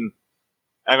already beaten.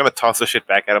 I'm gonna toss the shit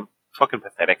back at him. Fucking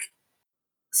pathetic.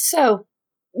 So,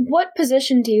 what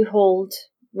position do you hold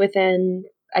within,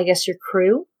 I guess, your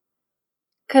crew?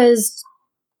 Because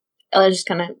Ella just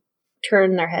kind of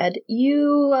turn their head.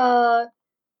 You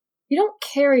don't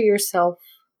carry yourself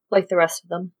like the rest of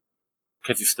them.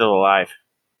 Because he's still alive.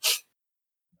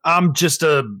 I'm just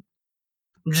a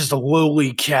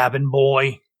lowly cabin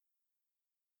boy,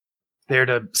 there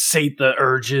to sate the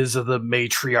urges of the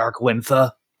matriarch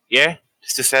Wintha. Yeah?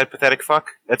 Just a sad, pathetic fuck?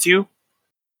 That's you?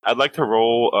 I'd like to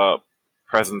roll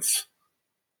presence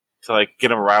to like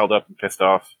get him riled up and pissed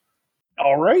off.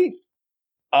 All right.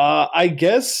 I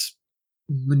guess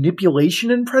manipulation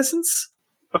and presence?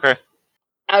 Okay.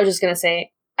 I was just gonna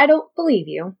say, I don't believe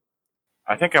you.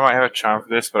 I think I might have a charm for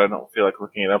this, but I don't feel like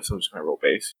looking it up, so I'm just gonna roll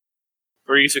base.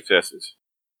 3 successes.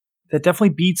 That definitely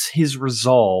beats his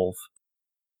resolve.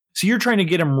 So you're trying to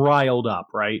get him riled up,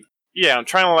 right? Yeah, I'm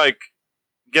trying to like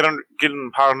get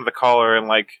him hot under the collar and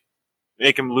like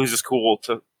make him lose his cool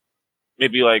to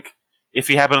maybe like if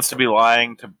he happens to be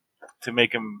lying to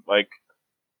make him like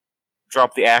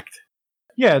drop the act.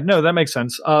 Yeah, no, that makes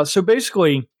sense. So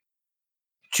basically,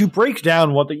 to break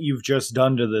down what that you've just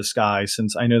done to this guy,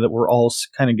 since I know that we're all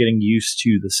kind of getting used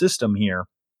to the system here,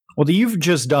 what that you've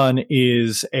just done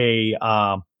is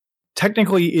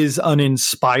technically is an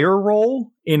inspire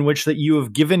roll in which that you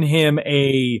have given him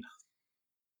a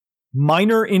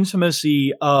minor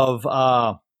intimacy of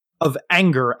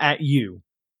anger at you,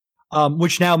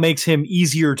 which now makes him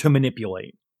easier to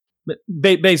manipulate. But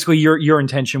basically, your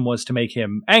intention was to make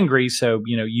him angry, so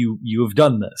you have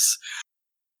done this.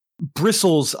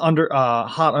 Bristles under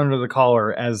hot under the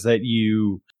collar as that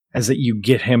you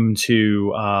get him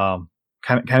to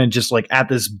kind of just like at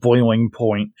this boiling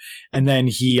point, and then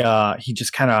he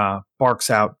just kind of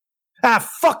barks out,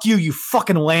 fuck you, you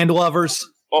fucking landlubbers.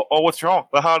 Oh, what's wrong?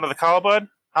 The hot under the collar, bud?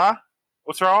 Huh?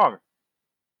 What's wrong?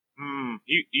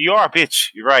 You are a bitch.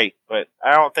 You're right, but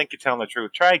I don't think you're telling the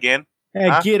truth. Try again. Hey,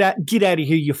 huh? Get out of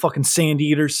here, you fucking sand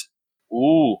eaters.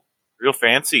 Ooh, real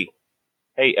fancy.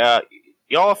 Hey,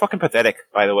 y'all are fucking pathetic,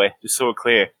 by the way, just so we're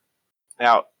clear.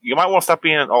 Now, you might want to stop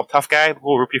being an all tough guy,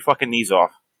 we'll rip your fucking knees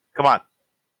off. Come on.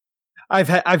 I've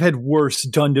had worse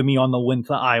done to me on the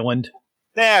Wintha Island.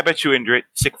 Nah, I bet you injure it,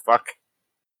 sick fuck.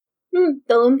 The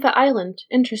Lympha Island.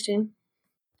 Interesting.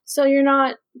 So you're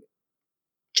not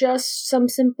just some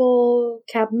simple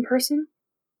cabin person?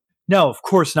 No, of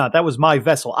course not. That was my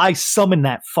vessel. I summoned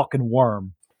that fucking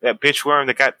worm. That bitch worm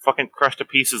that got fucking crushed to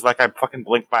pieces like I fucking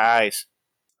blinked my eyes.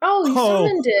 Oh, you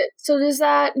summoned it. So does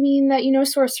that mean that you know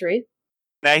sorcery?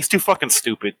 Nah, he's too fucking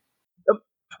stupid.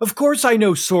 Of course I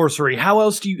know sorcery. How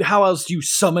else do you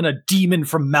summon a demon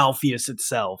from Malpheus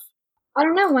itself? I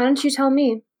don't know. Why don't you tell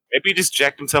me? Maybe he just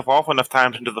jacked himself off enough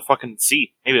times into the fucking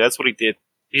sea. Maybe that's what he did.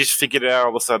 He just figured it out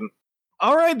all of a sudden.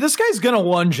 All right, this guy's gonna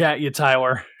lunge at you,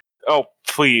 Tyler. Oh,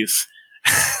 please.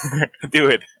 Do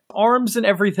it. Arms and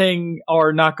everything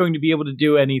are not going to be able to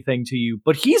do anything to you,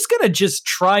 but he's gonna just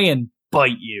try and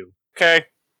bite you. Okay.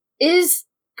 Is,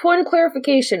 point of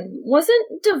clarification,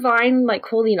 wasn't Divine, like,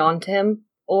 holding on to him?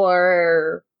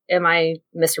 Or am I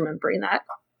misremembering that?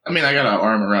 I mean, I got an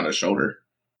arm around his shoulder.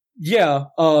 Yeah,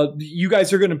 you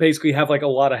guys are gonna basically have, like, a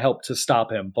lot of help to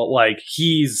stop him, but, like,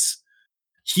 he's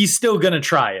still gonna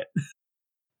try it.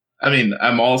 I mean,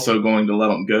 I'm also going to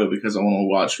let him go because I want to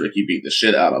watch Ricky beat the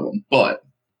shit out of him. But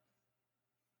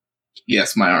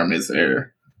yes, my arm is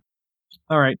there.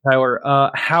 All right, Tyler.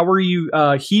 How are you?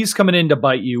 He's coming in to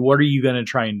bite you. What are you gonna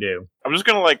try and do? I'm just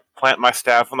gonna like plant my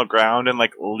staff on the ground and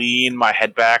like lean my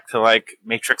head back to like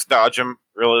matrix dodge him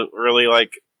really, really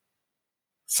like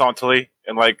sauntily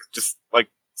and like just like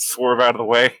swerve out of the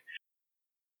way.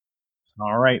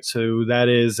 All right, so that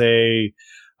is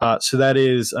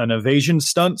an evasion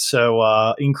stunt.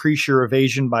 So increase your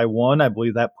evasion by 1. I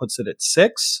believe that puts it at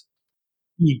 6.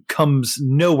 He comes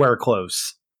nowhere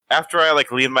close. After I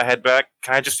like lean my head back,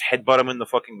 can I just headbutt him in the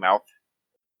fucking mouth?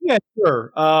 Yeah,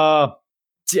 sure.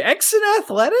 Dex and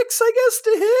athletics, I guess,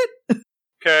 to hit.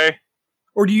 Okay.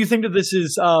 Or do you think that this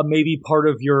is maybe part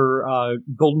of your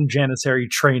Golden Janissary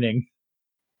training?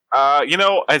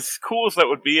 As cool as that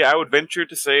would be, I would venture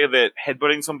to say that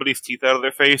headbutting somebody's teeth out of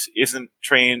their face isn't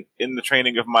trained in the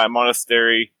training of my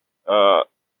monastery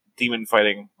demon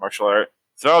fighting martial art.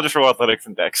 So I'll just roll athletics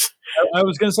and dex. I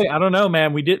was going to say, I don't know,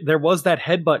 man. There was that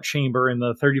headbutt chamber in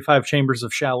the 35 chambers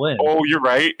of Shaolin. Oh, you're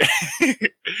right. I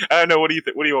don't know. What do you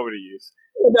think? What do you want me to use?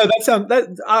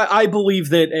 No, I believe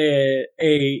that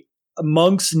a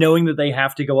monks, knowing that they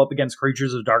have to go up against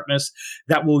creatures of darkness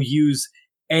that will use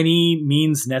any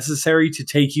means necessary to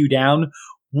take you down,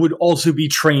 would also be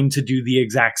trained to do the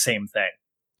exact same thing.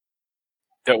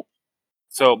 Dope.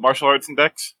 So martial arts and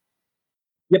dex?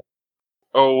 Yep.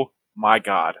 Oh my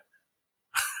god.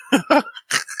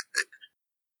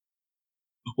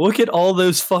 Look at all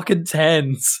those fucking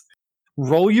 10s.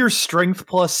 Roll your strength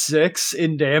plus 6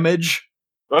 in damage.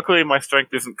 Luckily, my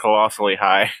strength isn't colossally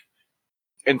high.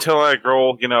 Until I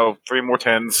roll, 3 more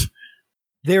 10s.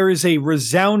 There is a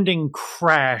resounding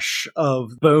crash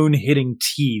of bone hitting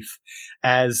teeth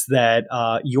as that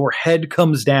your head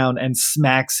comes down and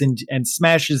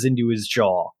smashes into his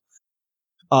jaw.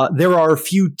 There are a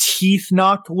few teeth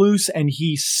knocked loose, and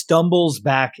he stumbles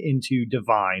back into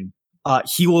Divine.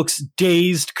 He looks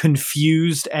dazed,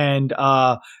 confused, and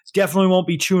definitely won't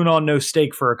be chewing on no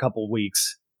steak for a couple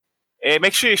weeks. Hey,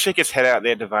 make sure you shake his head out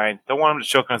there, Divine. Don't want him to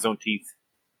choke on his own teeth.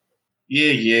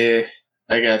 Yeah,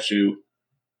 I got you.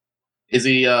 Is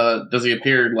he, does he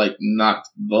appear, knocked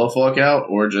the fuck out,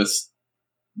 or just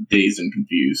dazed and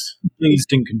confused?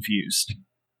 Dazed and confused.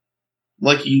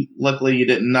 Luckily you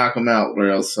didn't knock him out, or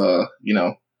else,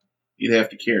 you'd have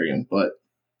to carry him, but...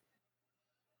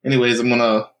 Anyways, I'm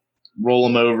gonna roll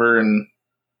him over and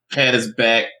pat his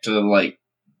back to,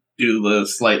 do the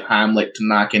slight Heimlich to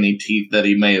knock any teeth that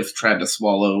he may have tried to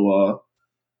swallow,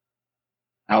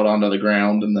 out onto the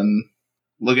ground, and then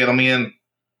look at him again.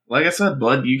 Like I said,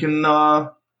 bud, you can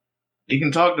talk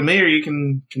to me, or you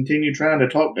can continue trying to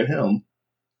talk to him.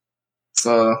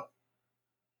 So,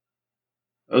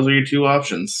 those are your two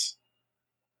options.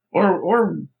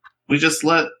 Or we just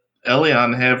let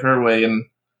Elion have her way and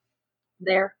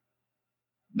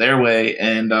their way,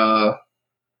 and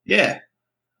yeah,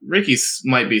 Ricky's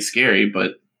might be scary,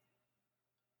 but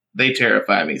they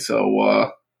terrify me.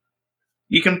 So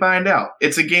you can find out.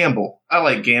 It's a gamble. I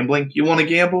like gambling. You want to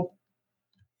gamble?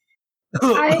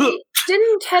 I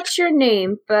didn't catch your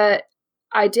name, but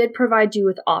I did provide you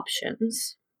with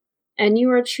options. And you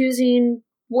are choosing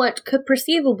what could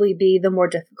perceivably be the more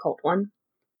difficult one.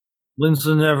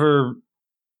 Lindsay never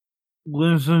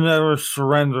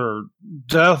surrendered.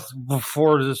 Death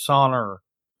before dishonor.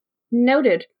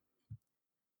 Noted.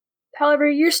 However,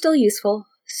 you're still useful,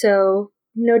 so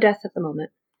no death at the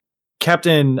moment.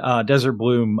 Captain Desert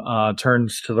Bloom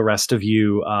turns to the rest of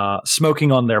you,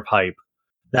 smoking on their pipe.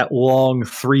 That long,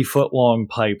 3-foot-long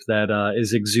pipe that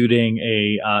is exuding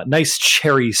a nice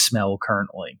cherry smell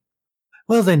currently.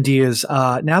 Well then, dears,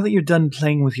 now that you're done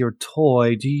playing with your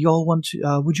toy, do you all want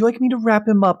to, would you like me to wrap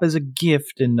him up as a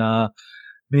gift, and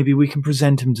maybe we can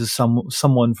present him to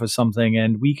someone for something,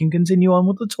 and we can continue on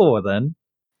with the tour then?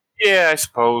 Yeah, I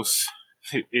suppose.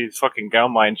 His fucking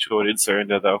gown line sure did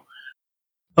surrender, though.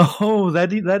 Oh,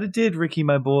 that it did, Ricky,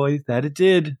 my boy. That it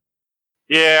did.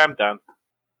 Yeah, I'm done.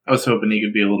 I was hoping he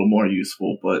could be a little more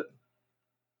useful, but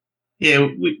yeah,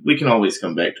 we can always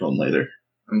come back to him later.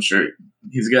 I'm sure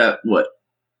he's got, what?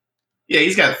 Yeah,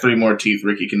 he's got 3 more teeth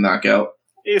Ricky can knock out.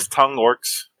 His tongue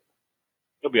works.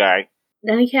 He'll be alright.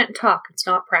 Then he can't talk. It's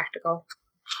not practical.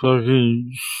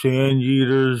 Fucking sand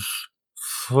eaters.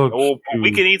 Fuck Oh, you.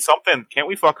 we can eat something. Can't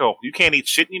we, fucko? You can't eat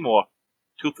shit anymore.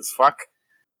 Toothless fuck.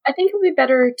 I think it would be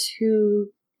better to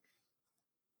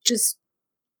just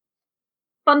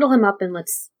bundle him up and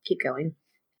let's keep going.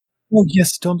 Oh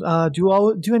yes, don't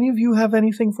do any of you have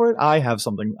anything for it? I have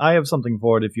something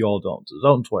for it if you all don't.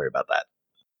 Don't worry about that.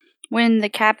 When the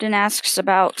captain asks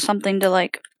about something to,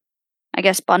 I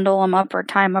guess, bundle him up or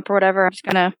tie him up or whatever, I'm just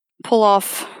gonna pull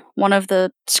off one of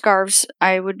the scarves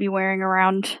I would be wearing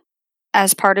around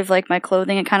as part of, my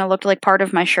clothing. It kind of looked like part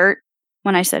of my shirt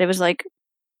when I said it was,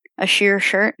 a sheer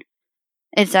shirt.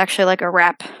 It's actually, a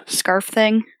wrap scarf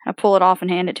thing. I pull it off and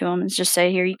hand it to him and just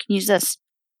say, here, you can use this.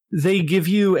 They give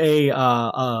you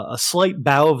a slight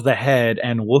bow of the head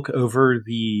and look over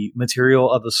the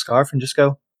material of the scarf and just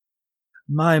go,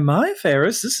 My,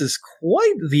 Ferris, this is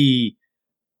quite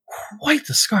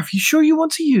the scarf. You sure you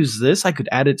want to use this? I could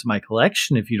add it to my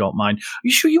collection if you don't mind. Are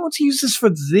you sure you want to use this for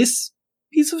this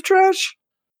piece of trash?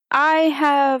 I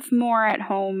have more at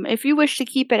home. If you wish to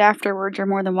keep it afterwards, you're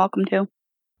more than welcome to.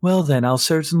 Well then, I'll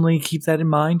certainly keep that in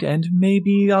mind, and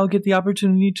maybe I'll get the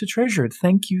opportunity to treasure it.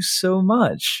 Thank you so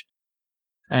much.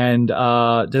 And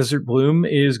Desert Bloom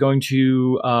is going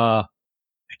to,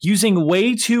 using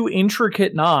way too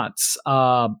intricate knots,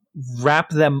 wrap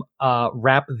the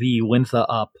Lintha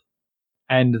up,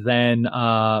 and then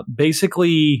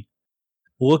basically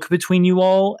look between you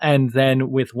all, and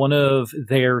then with one of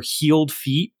their healed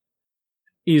feet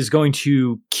is going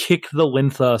to kick the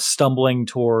Lintha stumbling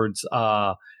towards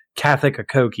Kathik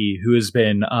Akoki, who has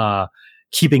been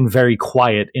keeping very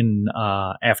quiet in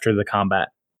after the combat.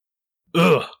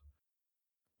 Ugh.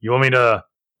 You want me to...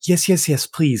 Yes,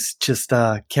 please. Just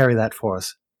carry that for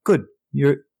us. Good.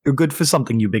 You're good for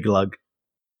something, you big lug.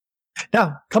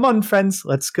 Now, come on, friends.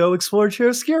 Let's go explore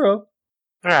Chiaroscuro.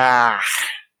 Ah.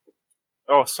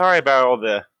 Oh, sorry about all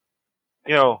the...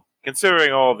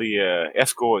 considering all the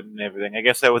escort and everything, I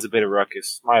guess that was a bit of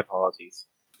ruckus. My apologies.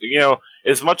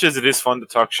 As much as it is fun to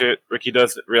talk shit, Ricky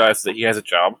does realize that he has a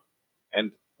job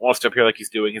and wants to appear like he's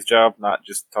doing his job, not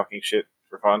just talking shit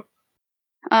for fun.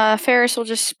 Ferris will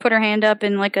just put her hand up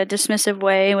in like a dismissive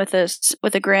way with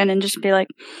a grin and just be like,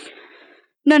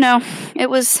 No, it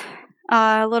was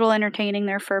a little entertaining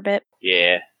there for a bit.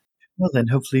 Yeah. Well then,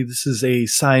 hopefully this is a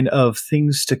sign of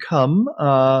things to come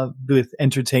with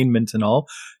entertainment and all.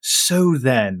 So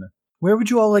then, where would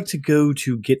you all like to go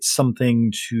to get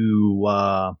something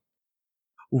to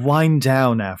wind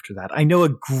down after that? I know a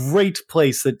great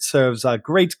place that serves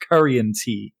great curry and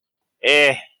tea.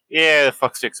 Yeah, the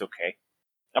fuckstick's okay.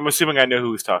 I'm assuming I know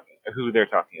who they're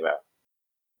talking about.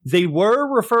 They were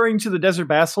referring to the Desert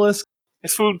Basilisk.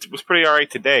 His food was pretty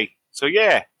alright today, so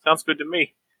yeah, sounds good to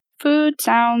me. Food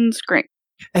sounds great.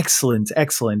 Excellent,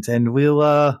 and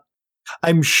we'll.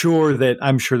 I'm sure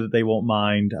that they won't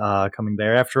mind coming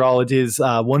there. After all, it is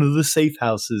one of the safe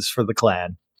houses for the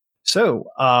clan. So,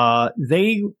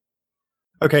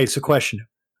 Okay, so question: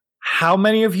 how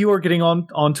many of you are getting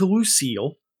onto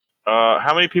Lucille?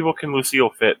 How many people can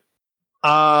Lucille fit?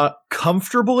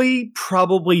 Comfortably,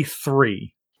 probably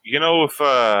 3. If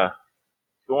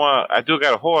you want, I do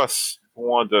got a horse. If you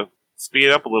wanted to speed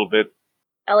it up a little bit.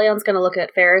 Elion's gonna look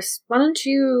at Ferris. Why don't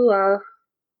you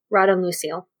ride on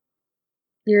Lucille?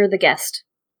 You're the guest.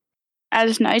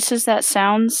 As nice as that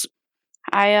sounds,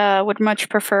 I would much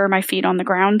prefer my feet on the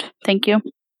ground. Thank you.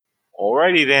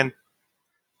 Alrighty then.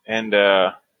 And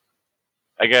I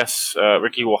guess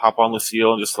Ricky will hop on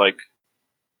Lucille and just like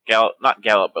not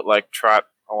gallop, but like trot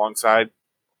alongside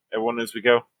everyone as we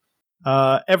go.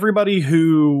 Everybody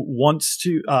who wants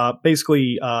to,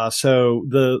 so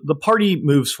the party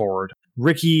moves forward.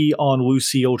 Ricky on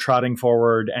Lucille trotting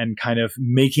forward and kind of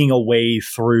making a way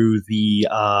through the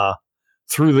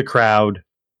crowd,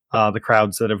 the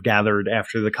crowds that have gathered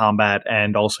after the combat,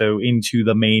 and also into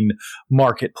the main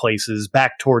marketplaces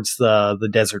back towards the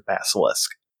Desert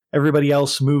Basilisk. Everybody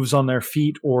else moves on their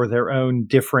feet or their own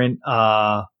different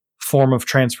form of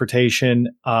transportation,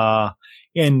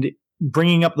 and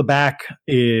bringing up the back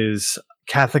is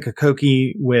Kathik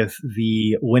Akoki with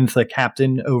the Lintha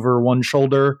captain over one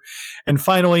shoulder. And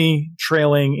finally,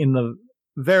 trailing in the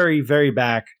very, very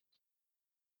back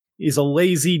is a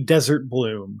lazy Desert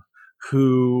Bloom,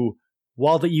 who,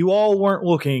 while that you all weren't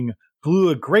looking, blew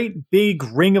a great big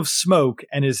ring of smoke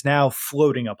and is now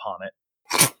floating upon it.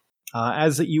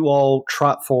 As that you all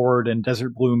trot forward and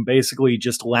Desert Bloom basically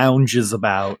just lounges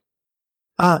about.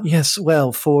 Yes,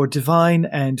 well, for Divine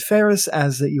and Ferris,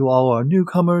 as that you all are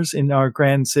newcomers in our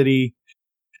grand city,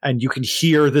 and you can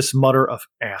hear this mutter of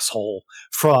asshole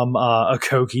from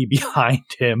Akoki behind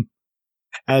him,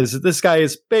 as this guy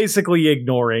is basically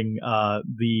ignoring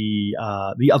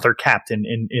the other captain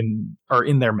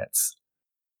in their midst.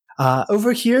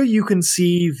 Over here, you can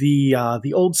see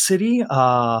the old city.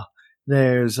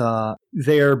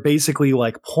 They're basically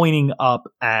like pointing up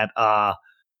at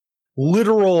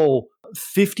literal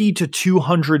 50 to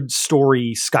 200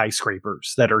 story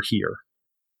skyscrapers that are here.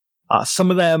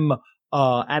 Some of them,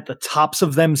 at the tops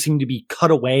of them, seem to be cut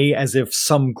away as if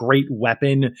some great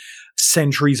weapon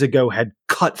centuries ago had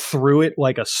cut through it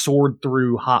like a sword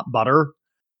through hot butter.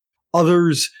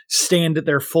 Others stand at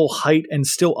their full height, and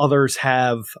still others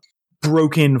have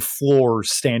broken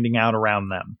floors standing out around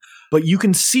them. But you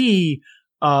can see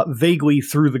vaguely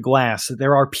through the glass that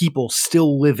there are people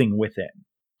still living within.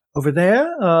 Over there,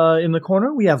 in the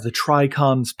corner, we have the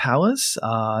Tricon's Palace.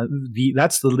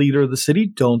 That's the leader of the city.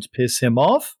 Don't piss him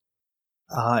off.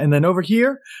 And then over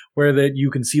here, where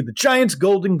you can see the giant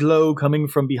golden glow coming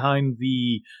from behind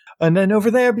and then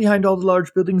over there, behind all the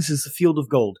large buildings, is the Field of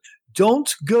Gold.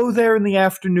 Don't go there in the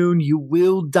afternoon. You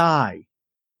will die.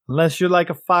 Unless you're like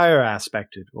a fire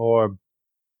aspected, or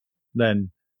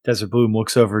then Desert Bloom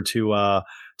looks over to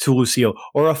Lucille,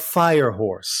 or a fire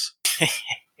horse.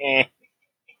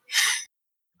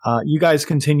 You guys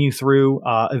continue through,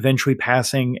 eventually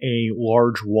passing a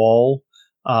large wall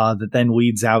that then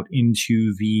leads out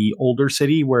into the older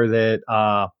city, where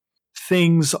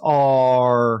things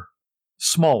are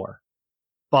smaller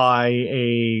by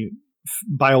a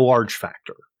by a large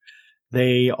factor.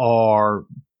 They are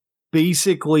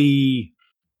basically,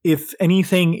 if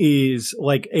anything, is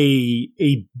like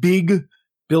a big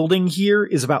building here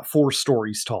is about 4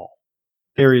 stories tall.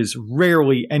 There is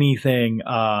rarely anything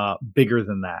bigger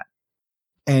than that.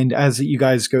 And as you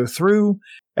guys go through,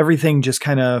 everything just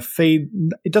kind of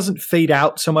it doesn't fade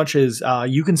out so much as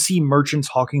you can see merchants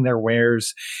hawking their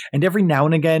wares. And every now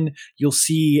and again, you'll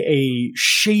see a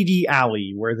shady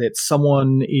alley where that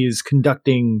someone is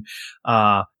conducting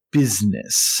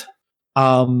business.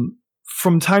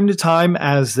 From time to time,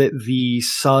 as the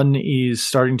sun is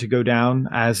starting to go down,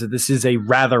 as this is a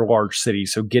rather large city,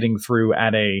 so getting through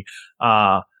at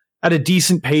a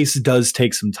decent pace does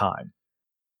take some time.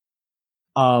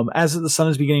 As the sun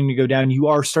is beginning to go down, you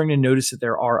are starting to notice that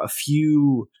there are a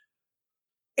few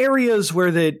areas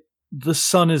where the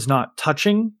sun is not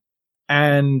touching,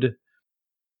 and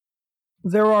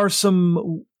there are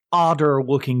some odder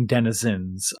looking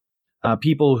denizens.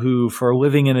 People who, for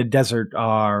living in a desert,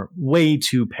 are way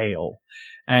too pale,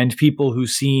 and people who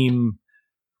seem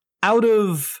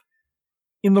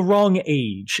in the wrong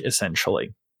age,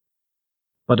 essentially.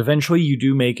 But eventually you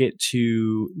do make it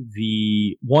to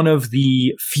one of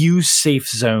the few safe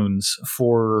zones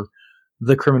for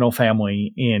the criminal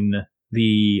family in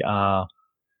the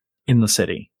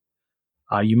city.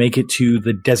 You make it to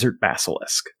the Desert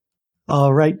Basilisk.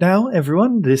 Right now,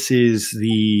 everyone, this is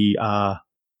the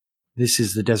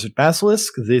Desert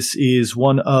Basilisk. This is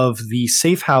one of the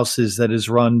safe houses that is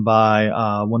run by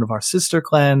one of our sister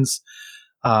clans,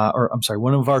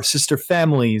 one of our sister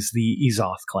families, the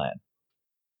Ezoth clan.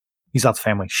 Ezoth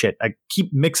family, shit. I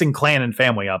keep mixing clan and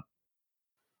family up.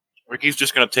 Ricky's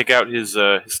just gonna take out his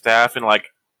staff and like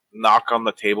knock on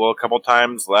the table a couple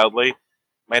times loudly.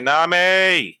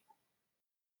 Mename!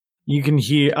 You can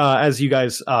hear as you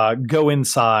guys go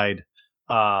inside.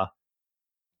 It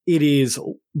is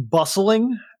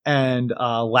bustling and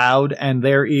loud, and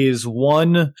there is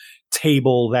one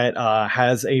table that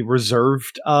has a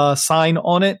reserved sign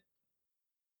on it.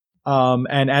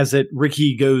 And as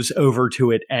Ricky goes over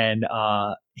to it and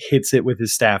hits it with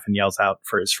his staff and yells out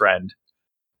for his friend,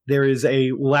 there is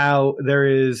a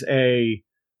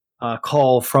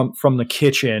call from the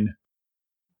kitchen.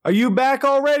 Are you back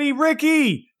already,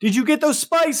 Ricky? Did you get those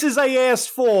spices I asked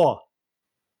for?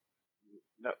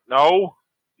 No.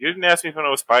 You didn't ask me for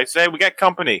no spice. Hey, we got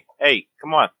company. Hey,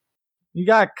 come on. You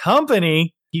got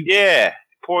company? Yeah,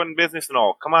 important business and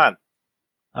all. Come on.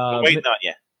 I'm waiting on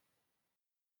you.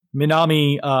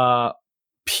 Minami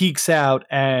peeks out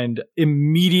and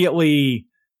immediately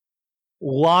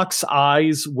locks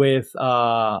eyes with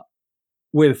Akoki,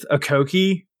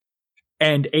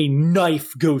 and a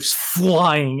knife goes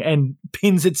flying and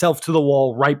pins itself to the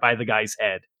wall right by the guy's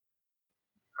head.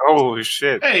 Oh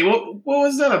shit! Hey, what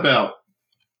was that about?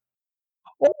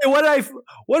 What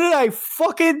did I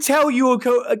fucking tell you,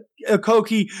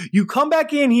 Akoki? You come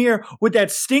back in here with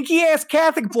that stinky ass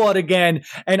Catholic blood again,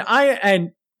 and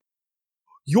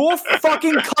your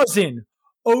fucking cousin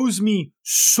owes me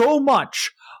so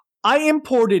much. I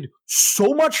imported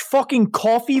so much fucking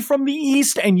coffee from the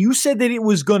East, and you said that it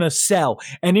was gonna sell,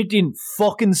 and it didn't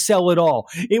fucking sell at all.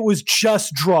 It was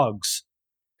just drugs.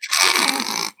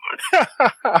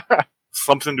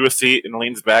 Slumps into a seat and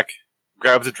leans back,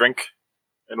 grabs a drink,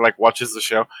 and like watches the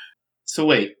show. So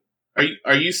wait,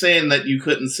 are you saying that you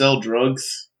couldn't sell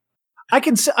drugs? I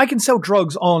can sell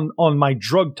drugs on my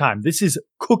drug time. This is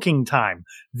cooking time.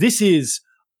 This is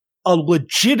a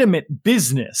legitimate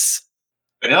business.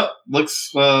 Yep,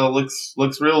 looks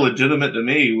real legitimate to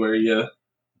me. Where you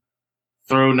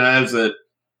throw knives at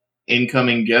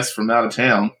incoming guests from out of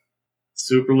town.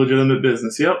 Super legitimate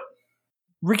business. Yep.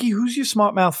 Ricky, who's your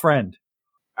smart mouth friend?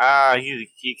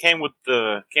 He came with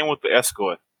the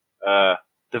escort.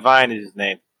 Divine is his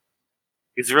name.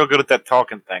 He's real good at that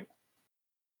talking thing.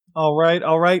 All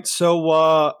right. So,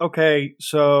 okay.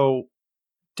 So,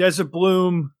 Desert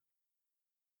Bloom,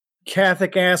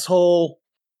 Catholic asshole,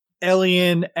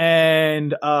 Elian,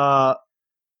 and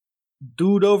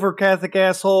dude over Catholic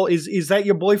asshole. Is that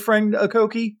your boyfriend,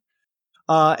 Akoki?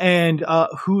 And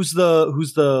who's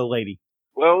the lady?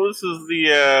 Well, this is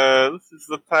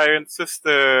the tyrant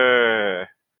sister.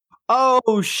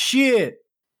 Oh shit!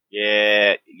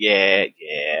 Yeah.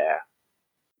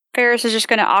 Ferris is just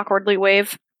going to awkwardly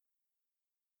wave.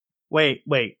 Wait.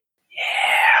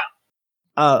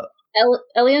 Yeah.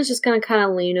 Elian's just going to kind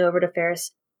of lean over to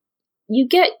Ferris. You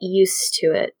get used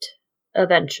to it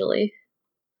eventually.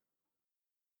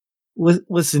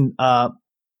 Listen,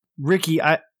 Ricky,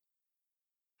 I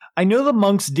know the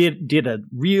monks did a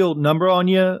real number on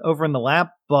you over in the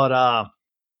lap, but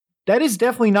that is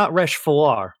definitely not Resh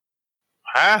Falar.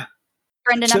 Huh?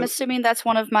 Brendan, So- I'm assuming that's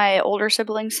one of my older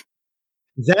siblings.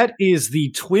 That is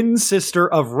the twin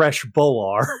sister of Resh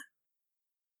Bolar.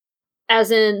 As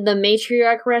in the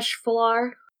matriarch Resh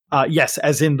Falar? Yes,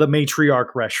 as in the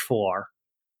matriarch Resh Bolar.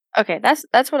 Okay,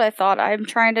 that's what I thought. I'm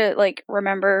trying to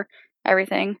remember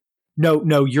everything.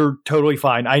 No, you're totally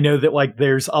fine. I know that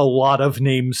there's a lot of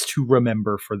names to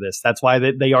remember for this. That's why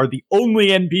they are the only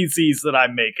NPCs that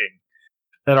I'm making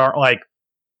that aren't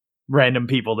random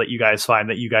people that you guys find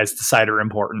that you guys decide are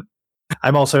important.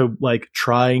 I'm also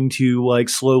trying to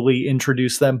slowly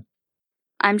introduce them.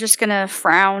 I'm just gonna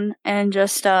frown and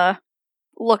just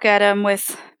look at him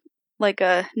with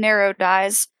a narrowed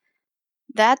eyes.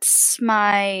 That's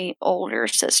my older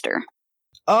sister.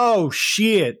 Oh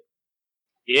shit.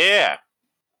 Yeah.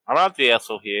 I'm not the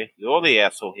asshole here. You're the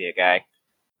asshole here, guy.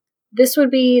 This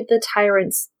would be the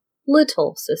tyrant's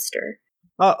little sister.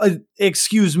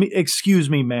 Excuse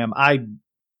me, ma'am.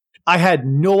 I had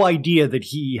no idea that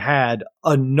he had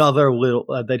a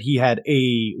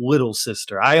little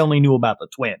sister. I only knew about the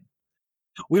twin.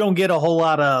 We don't get a whole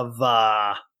lot of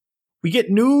we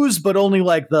get news, but only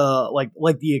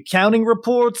the accounting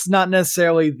reports, not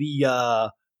necessarily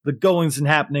the goings and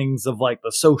happenings of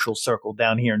the social circle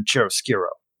down here in Chiaroscuro.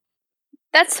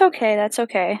 That's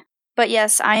okay. But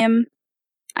yes, I am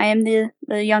the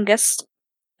youngest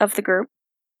of the group.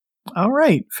 All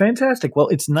right, fantastic. Well,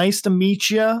 it's nice to meet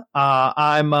you.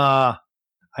 I'm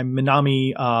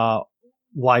Minami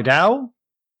Waidao.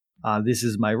 This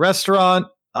is my restaurant.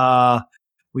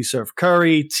 We serve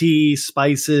curry, tea,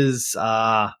 spices.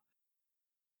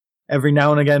 Every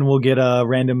now and again, we'll get a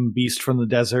random beast from the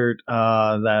desert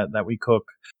that we cook.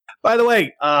 By the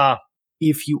way,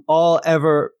 if you all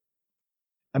ever,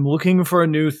 I'm looking for a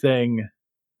new thing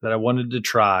that I wanted to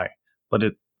try, but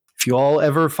if you all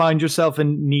ever find yourself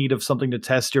in need of something to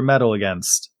test your metal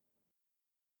against,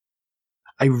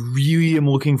 I really am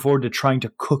looking forward to trying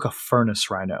to cook a furnace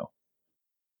rhino.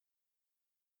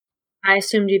 I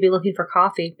assumed you'd be looking for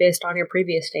coffee based on your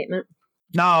previous statement.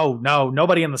 No,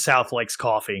 nobody in the South likes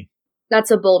coffee.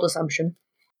 That's a bold assumption.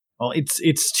 Well,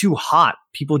 it's too hot.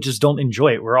 People just don't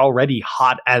enjoy it. We're already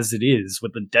hot as it is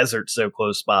with the desert so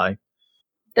close by.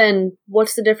 Then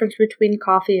what's the difference between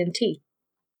coffee and tea?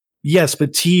 Yes,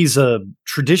 but tea's a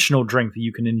traditional drink that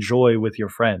you can enjoy with your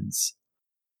friends.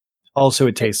 Also,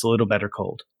 it tastes a little better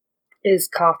cold. Is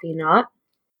coffee not?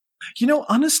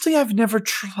 Honestly, I've never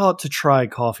thought to try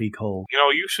coffee cold.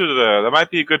 You should. That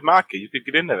might be a good market. You could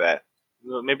get into that.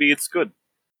 Maybe it's good.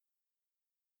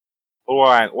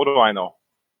 What do I know?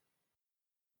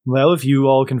 Well, if you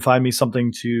all can find me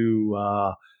something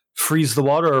to freeze the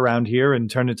water around here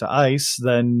and turn it to ice,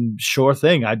 then sure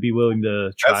thing, I'd be willing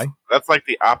to try. That's like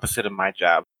the opposite of my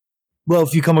job. Well,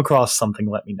 if you come across something,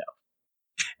 let me know.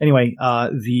 Anyway,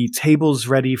 the table's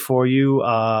ready for you.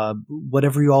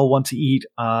 Whatever you all want to eat.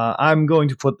 I'm going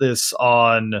to put this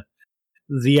on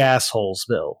the assholes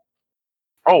bill.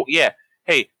 Oh, yeah.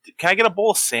 Hey, can I get a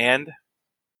bowl of sand?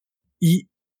 You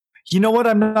know what?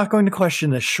 I'm not going to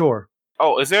question this, sure.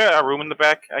 Oh, is there a room in the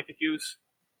back I could use?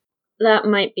 That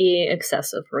might be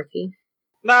excessive, Ricky.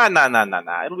 Nah.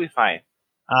 It'll be fine.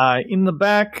 In the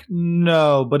back,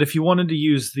 no. But if you wanted to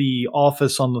use the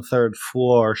office on the third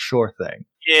floor, sure thing.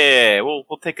 Yeah,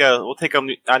 we'll take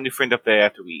our new friend up there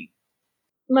after we eat.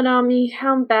 Manami,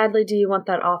 how badly do you want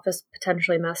that office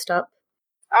potentially messed up?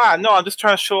 No, I'm just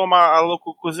trying to show him our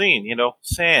local cuisine,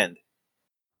 sand.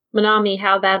 Manami,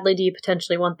 how badly do you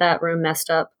potentially want that room messed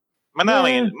up?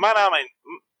 Manami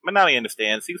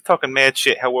understands. He was talking mad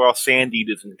shit how we're all sand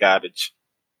eaters and garbage.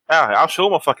 I'll show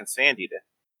him a fucking sand eater.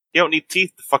 You don't need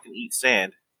teeth to fucking eat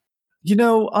sand.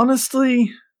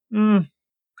 Honestly,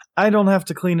 I don't have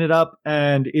to clean it up,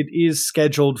 and it is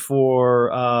scheduled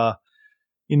for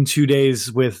in 2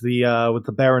 days with the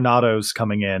Baronatos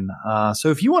coming in.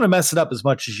 So if you want to mess it up as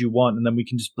much as you want, and then we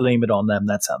can just blame it on them,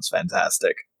 that sounds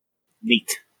fantastic.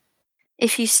 Neat.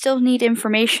 If you still need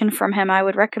information from him, I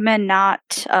would recommend not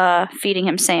feeding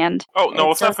him sand. Oh,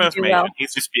 no, it's not for doesn't do information. well.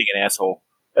 He's just being an asshole.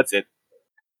 That's it.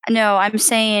 No, I'm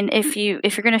saying if you're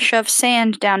going to shove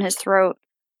sand down his throat,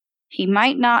 he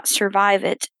might not survive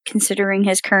it, considering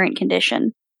his current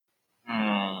condition.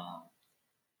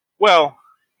 Well,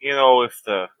 if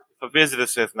the visitor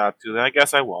says not to, then I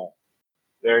guess I won't.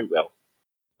 Very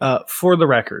well. For the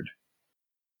record,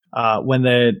 when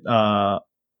the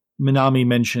Minami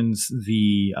mentions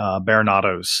the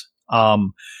Baronatos,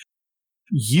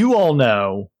 you all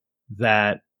know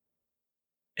that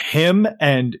him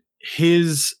and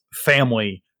his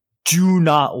family do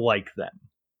not like them.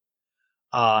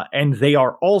 And they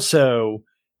are also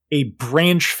a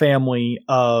branch family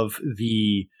of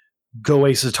the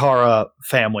Goesatara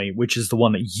family, which is the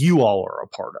one that you all are a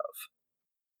part of.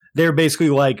 They're basically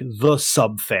like the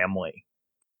sub-family.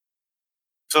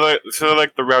 So they're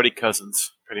like the rowdy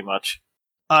cousins, pretty much.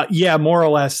 Yeah, more or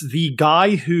less. The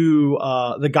guy who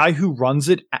runs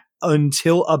it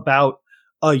until about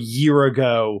a year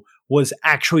ago was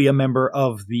actually a member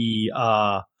of the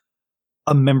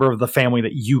family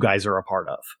that you guys are a part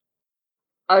of.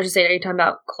 I was just saying, are you talking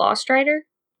about Claw Strider?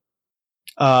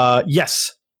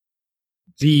 Yes.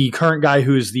 The current guy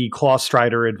who is the Claw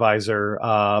Strider advisor,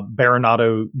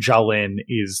 Baronato Jalin,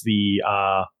 is the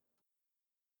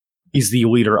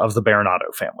leader of the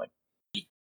Baronato family.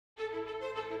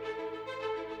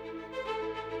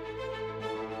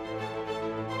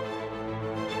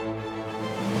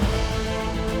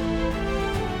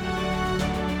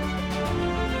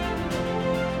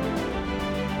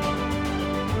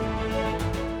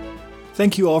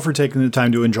 Thank you all for taking the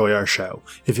time to enjoy our show.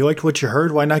 If you liked what you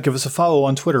heard, why not give us a follow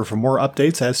on Twitter for more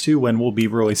updates as to when we'll be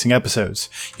releasing episodes.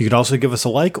 You can also give us a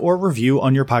like or review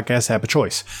on your podcast app of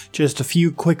choice. Just a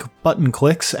few quick button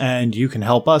clicks and you can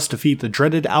help us defeat the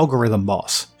dreaded algorithm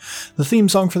boss. The theme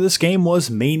song for this game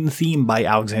was Main Theme by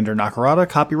Alexander Nakarada,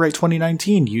 copyright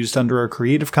 2019, used under a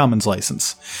Creative Commons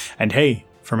license. And hey,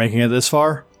 for making it this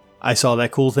far, I saw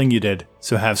that cool thing you did,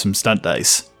 so have some stunt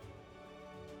dice.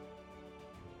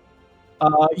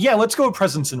 Yeah, let's go with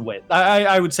presence and wit.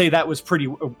 I would say that was pretty.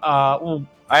 Well,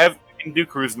 You can do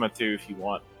charisma too if you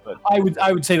want, but I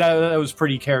would say that was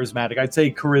pretty charismatic. I'd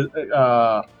say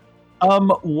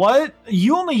what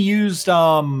you only used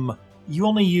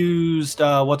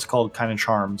what's called kind of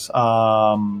charms,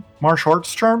 martial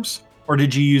arts charms, or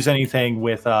did you use anything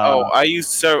with? I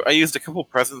used a couple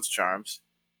presence charms.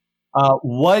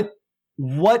 What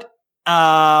was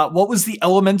the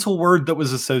elemental word that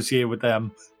was associated with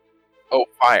them? Oh,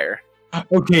 fire.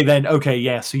 Okay, then. Okay,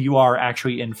 yeah, so you are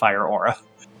actually in fire aura.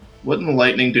 Wouldn't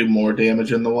lightning do more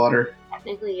damage in the water?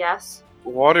 Technically, yes.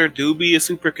 Water do be a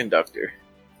superconductor.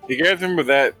 You guys remember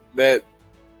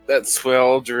that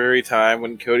swell, dreary time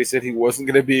when Cody said he wasn't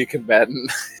going to be a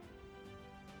combatant?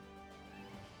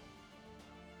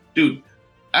 Dude,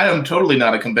 I am totally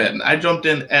not a combatant. I jumped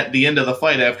in at the end of the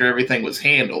fight after everything was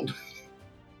handled.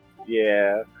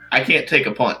 Yeah. I can't take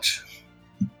a punch.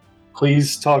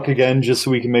 Please talk again, just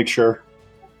so we can make sure.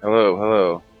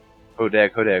 Hello.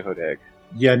 Hodag.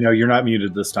 Yeah, no, you're not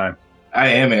muted this time. I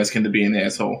am asking to be an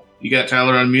asshole. You got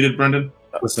Tyler unmuted, Brendan?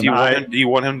 Listen, do you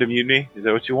want him to mute me? Is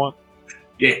that what you want?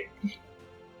 Yeah.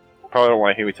 Probably don't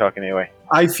want to hear me talking anyway.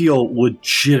 I feel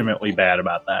legitimately bad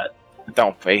about that.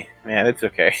 Don't be. Man, it's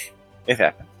okay. It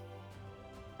happens.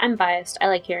 I'm biased. I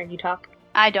like hearing you talk.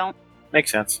 I don't.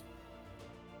 Makes sense.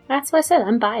 That's what I said.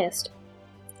 I'm biased.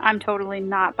 I'm totally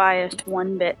not biased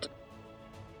one bit.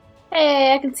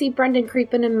 Hey, I can see Brendan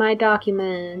creeping in my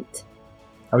document.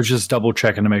 I was just double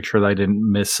checking to make sure that I didn't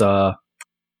miss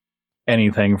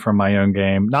anything from my own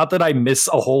game. Not that I miss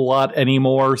a whole lot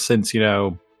anymore, since, I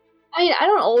mean, I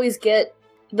don't always get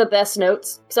the best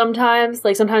notes sometimes.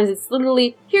 Like, sometimes it's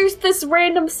literally, here's this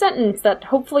random sentence that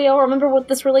hopefully I'll remember what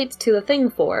this relates to the thing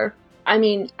for. I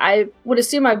mean, I would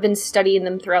assume I've been studying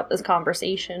them throughout this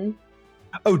conversation.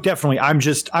 Oh, definitely. I'm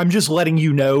just letting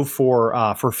you know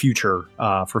for future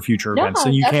events. So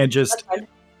you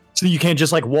can't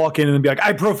just like walk in and be like,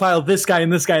 I profiled this guy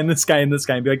and this guy and this guy and this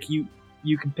guy, and be like,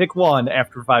 you can pick one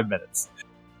after 5 minutes.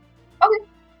 Okay.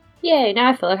 Yay, now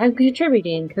I feel like I'm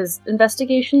contributing, because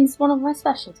investigation's one of my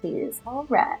specialties.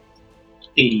 Alright.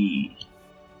 Hey.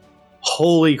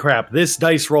 Holy crap, this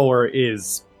dice roller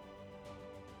is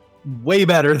way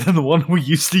better than the one we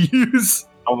used to use.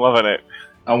 I'm loving it.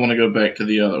 I want to go back to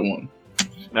the other one.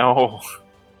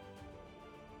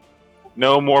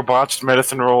 No more botched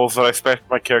medicine rolls that I spec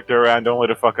my character around only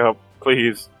to fuck up.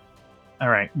 Please.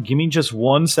 Alright, give me just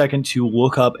 1 second to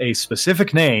look up a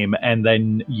specific name, and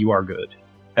then you are good.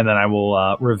 And then I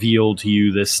will reveal to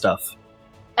you this stuff.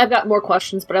 I've got more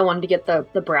questions, but I wanted to get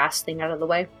the brass thing out of the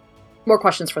way. More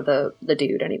questions for the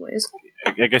dude, anyways.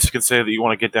 I guess you could say that you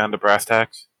want to get down to brass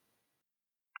tacks.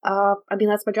 I mean,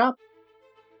 that's my job.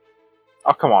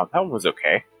 Oh, come on. That one was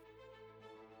okay.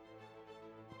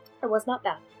 It was not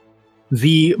bad.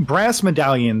 The brass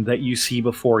medallion that you see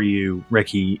before you,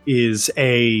 Ricky, is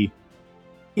it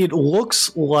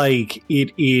looks like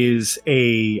it is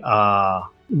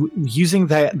using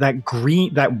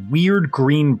that weird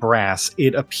green brass,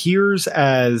 it appears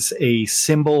as a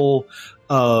symbol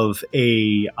of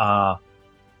the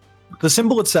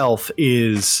symbol itself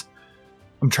is,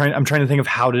 I'm trying to think of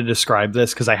how to describe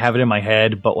this, because I have it in my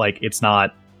head, but like it's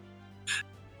not.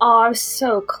 Oh, I was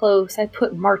so close. I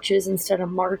put marches instead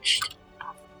of marched.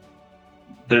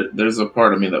 There's a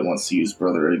part of me that wants to use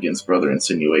brother against brother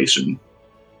insinuation,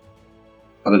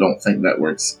 but I don't think that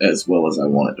works as well as I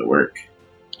want it to work.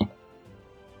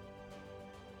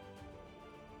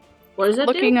 What does it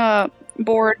Looking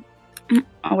board.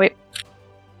 Oh wait.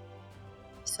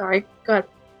 Sorry, go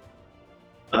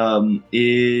ahead.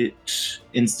 It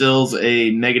instills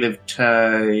a negative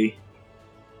tie.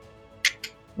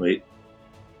 Wait.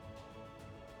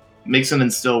 Makes an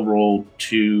instill roll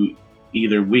to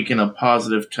either weaken a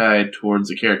positive tie towards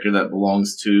a character that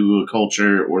belongs to a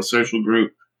culture or social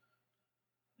group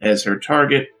as her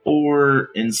target, or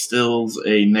instills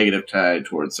a negative tie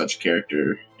towards such a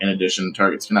character. In addition,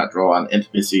 targets cannot draw on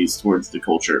intimacies towards the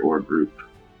culture or group.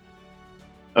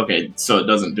 Okay, so it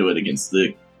doesn't do it against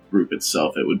the group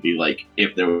itself. It would be like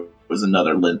if there was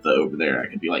another Lintha over there, I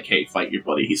could be like, hey, fight your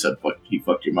buddy. He said he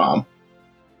fucked your mom.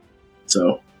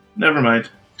 So, never mind.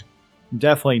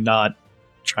 Definitely not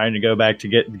trying to go back to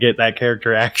get that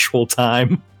character actual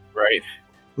time. Right.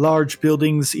 Large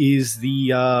buildings is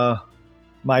the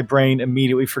my brain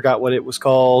immediately forgot what it was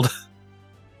called.